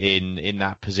disinterested in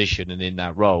that position and in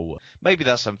that role. Maybe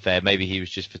that's unfair. Maybe he was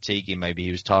just fatiguing. Maybe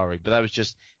he was tiring. But that was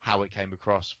just how it came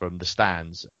across from the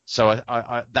stands. So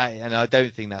I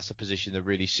don't think that's a position that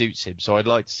really suits him. So I'd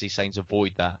like to see Saints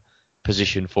avoid that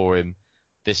position for him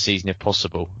this season if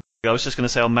possible. I was just going to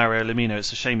say on Mario Lemina,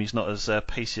 it's a shame he's not as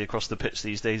pacey across the pitch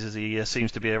these days as he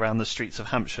seems to be around the streets of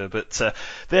Hampshire. But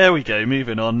there we go,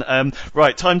 moving on.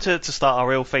 Right, time to start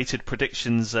our ill-fated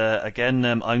predictions again.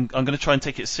 I'm going to try and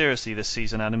take it seriously this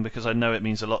season, Adam, because I know it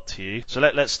means a lot to you. So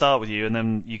let's start with you, and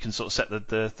then you can sort of set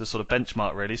the sort of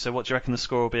benchmark, really. So what do you reckon the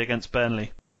score will be against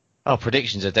Burnley? Oh,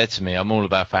 predictions are dead to me. I'm all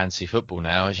about fantasy football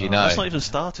now, as you know. That's not even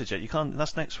started yet. You can't.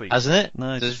 That's next week. Hasn't it?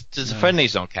 No. Does the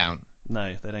friendlies not count?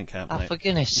 No, they don't count. Oh, mate. for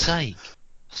goodness sake!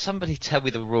 Somebody tell me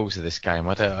the rules of this game.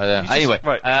 I don't. Anyway,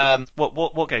 right.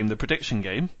 What game? The prediction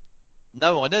game?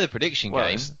 No, I know the prediction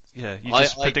game. Yeah, you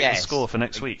just predict the score for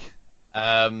next week.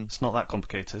 It's not that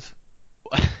complicated.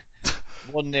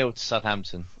 1-0 to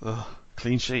Southampton.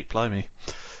 Clean sheet, blimey.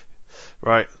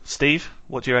 Right, Steve,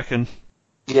 what do you reckon?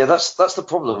 Yeah, that's the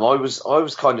problem. I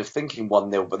was kind of thinking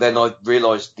 1-0, but then I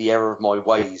realised the error of my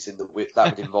ways in that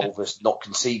would involve us not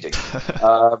conceding.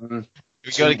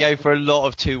 We've got to go for a lot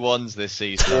of 2-1s this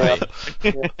season. Right? I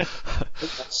think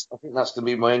that's going to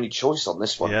be my only choice on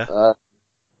this one.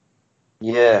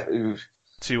 Yeah.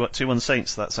 2-1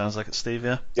 Saints. That sounds like it, Steve.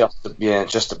 Yeah.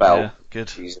 Just about. Yeah, good.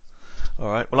 Jesus. All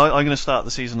right. Well, I'm going to start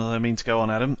the season as I mean to go on,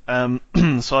 Adam.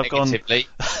 So I've gone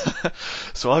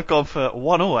for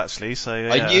 1-0 actually. So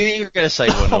yeah. I knew you were going to say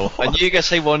 1-0. I knew you were going to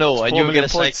say 1-0, and you were going to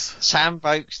say Sam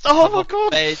Vokes. Oh my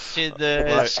God! In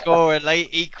the score a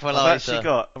late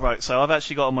equaliser. So I've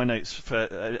actually got on my notes for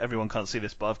everyone can't see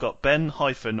this, but I've got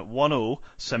Ben-1-0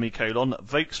 semicolon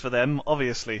Vokes for them,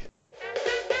 obviously.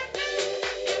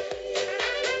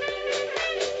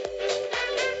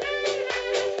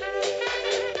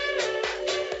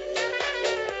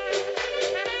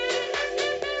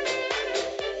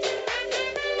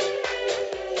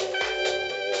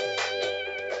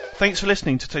 Thanks for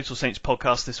listening to Total Saints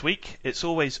podcast this week. It's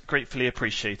always gratefully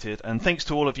appreciated, and thanks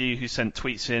to all of you who sent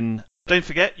tweets in. Don't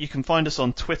forget, you can find us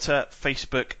on Twitter,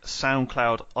 Facebook,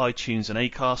 SoundCloud, iTunes and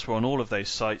Acast. We're on all of those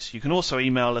sites. You can also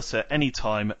email us at any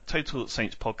time,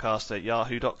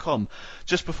 totalsaintspodcast@yahoo.com.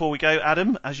 Just before we go,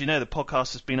 Adam, as you know, the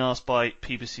podcast has been asked by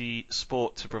PBC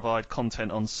Sport to provide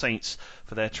content on Saints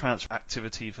for their transfer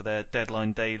activity for their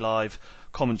deadline day live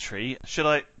commentary. Should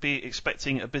I be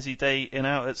expecting a busy day in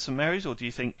out at St Mary's, or do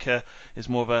you think it's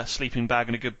more of a sleeping bag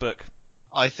and a good book?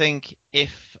 I think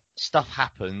if stuff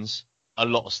happens, a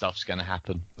lot of stuff's going to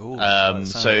happen. Ooh,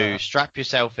 so strap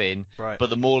yourself in. Right. But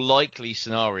the more likely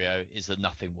scenario is that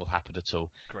nothing will happen at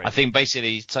all. Great. I think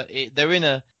basically they're in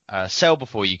a sell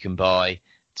before you can buy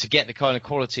to get the kind of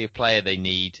quality of player they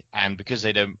need. And because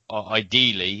they don't,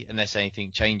 ideally, unless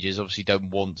anything changes, obviously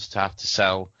don't want to have to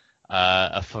sell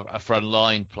a front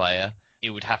line player. It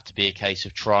would have to be a case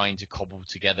of trying to cobble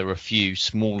together a few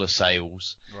smaller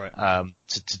sales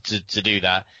to do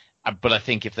that. But I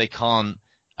think if they can't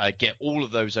get all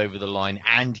of those over the line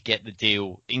and get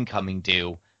the incoming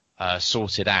deal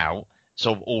sorted out,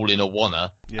 sort of all in a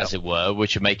oneer, as it were,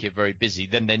 which would make it very busy,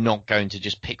 then they're not going to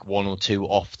just pick one or two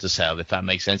off to sell, if that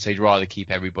makes sense. They'd rather keep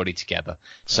everybody together.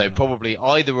 So probably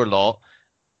either a lot,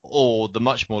 or the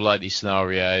much more likely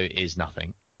scenario is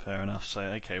nothing. Fair enough. So,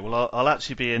 okay, well, I'll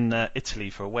actually be in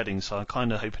Italy for a wedding, so I'm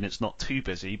kind of hoping it's not too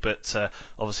busy. But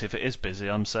obviously, if it is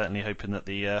busy, I'm certainly hoping that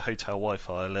the hotel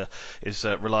Wi-Fi is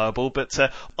reliable. But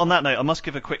on that note, I must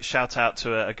give a quick shout-out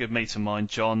to a good mate of mine,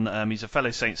 John. He's a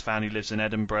fellow Saints fan who lives in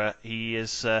Edinburgh. He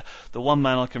is the one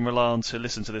man I can rely on to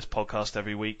listen to this podcast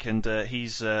every week, and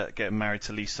he's getting married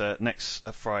to Lisa next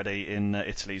Friday in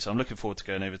Italy, so I'm looking forward to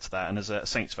going over to that. And as a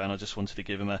Saints fan, I just wanted to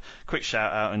give him a quick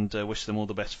shout-out and wish them all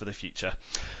the best for the future.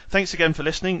 Thanks again for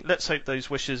listening. Let's hope those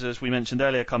wishes, as we mentioned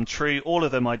earlier, come true, all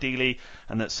of them ideally,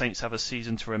 and that Saints have a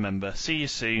season to remember. See you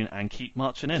soon, and keep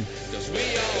marching in.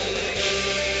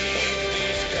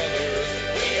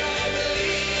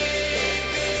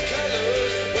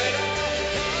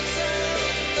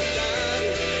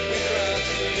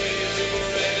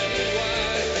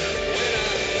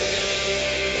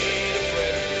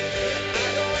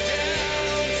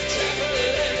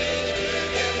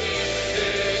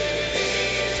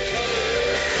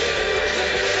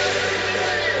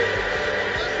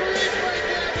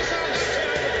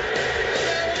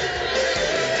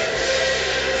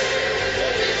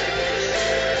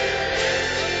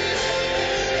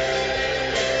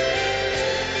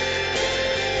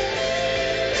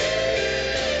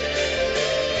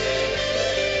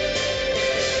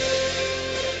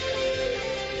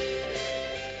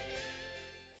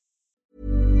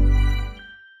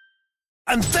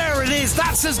 And there it is,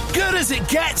 that's as good as it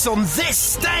gets on this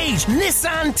stage.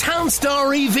 Nissan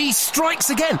Townstar EV strikes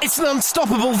again. It's an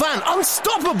unstoppable van,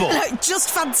 unstoppable.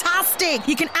 Just fantastic.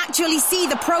 You can actually see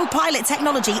the ProPilot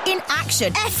technology in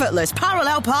action. Effortless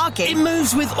parallel parking. It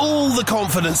moves with all the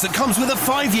confidence that comes with a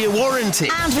 5-year warranty.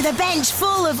 And with a bench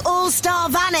full of all-star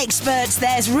van experts,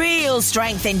 there's real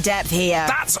strength in depth here.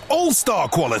 That's all-star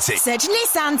quality. Search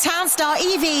Nissan Townstar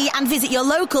EV and visit your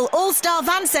local all-star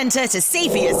van centre to see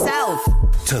for yourself.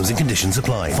 Terms and conditions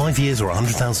apply. 5 years or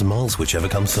 100,000 miles, whichever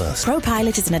comes first.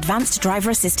 ProPilot is an advanced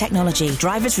driver assist technology.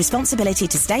 Driver's responsibility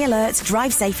to stay alert,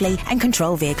 drive safely, and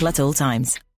control vehicle at all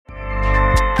times.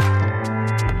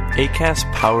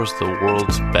 Acast powers the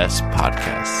world's best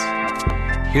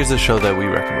podcasts. Here's a show that we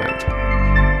recommend.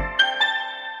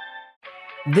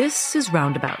 This is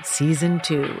Roundabout Season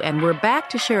 2, and we're back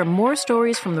to share more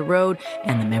stories from the road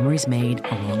and the memories made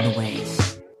along the way.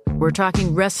 We're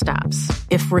talking rest stops,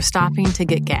 if we're stopping to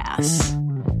get gas.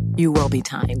 You will be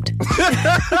timed.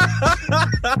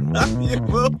 You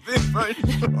will be for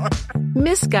sure.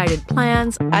 Misguided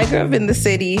plans. I grew up in the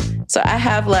city, so I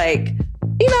have a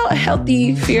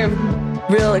healthy fear of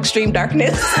real extreme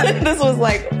darkness. This was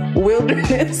like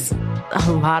wilderness.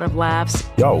 A lot of laughs.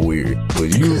 Y'all weird,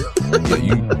 but you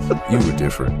were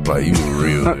different. Like, you were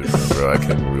real different, bro. I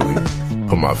can't really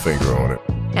put my finger on it.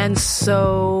 And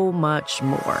so much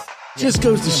more. Just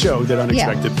goes to show that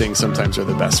unexpected things sometimes are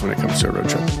the best when it comes to a road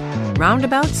trip.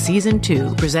 Roundabout Season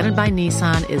 2, presented by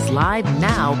Nissan, is live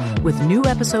now with new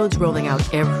episodes rolling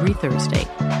out every Thursday.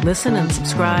 Listen and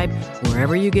subscribe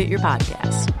wherever you get your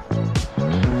podcasts.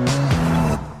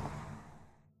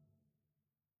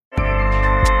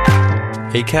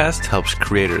 Acast helps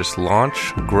creators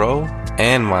launch, grow,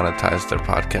 and monetize their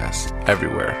podcasts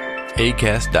everywhere.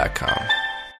 Acast.com.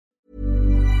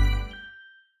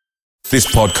 This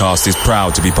podcast is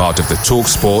proud to be part of the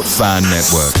TalkSport Fan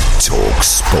Network.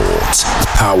 TalkSport.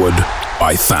 Powered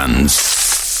by fans.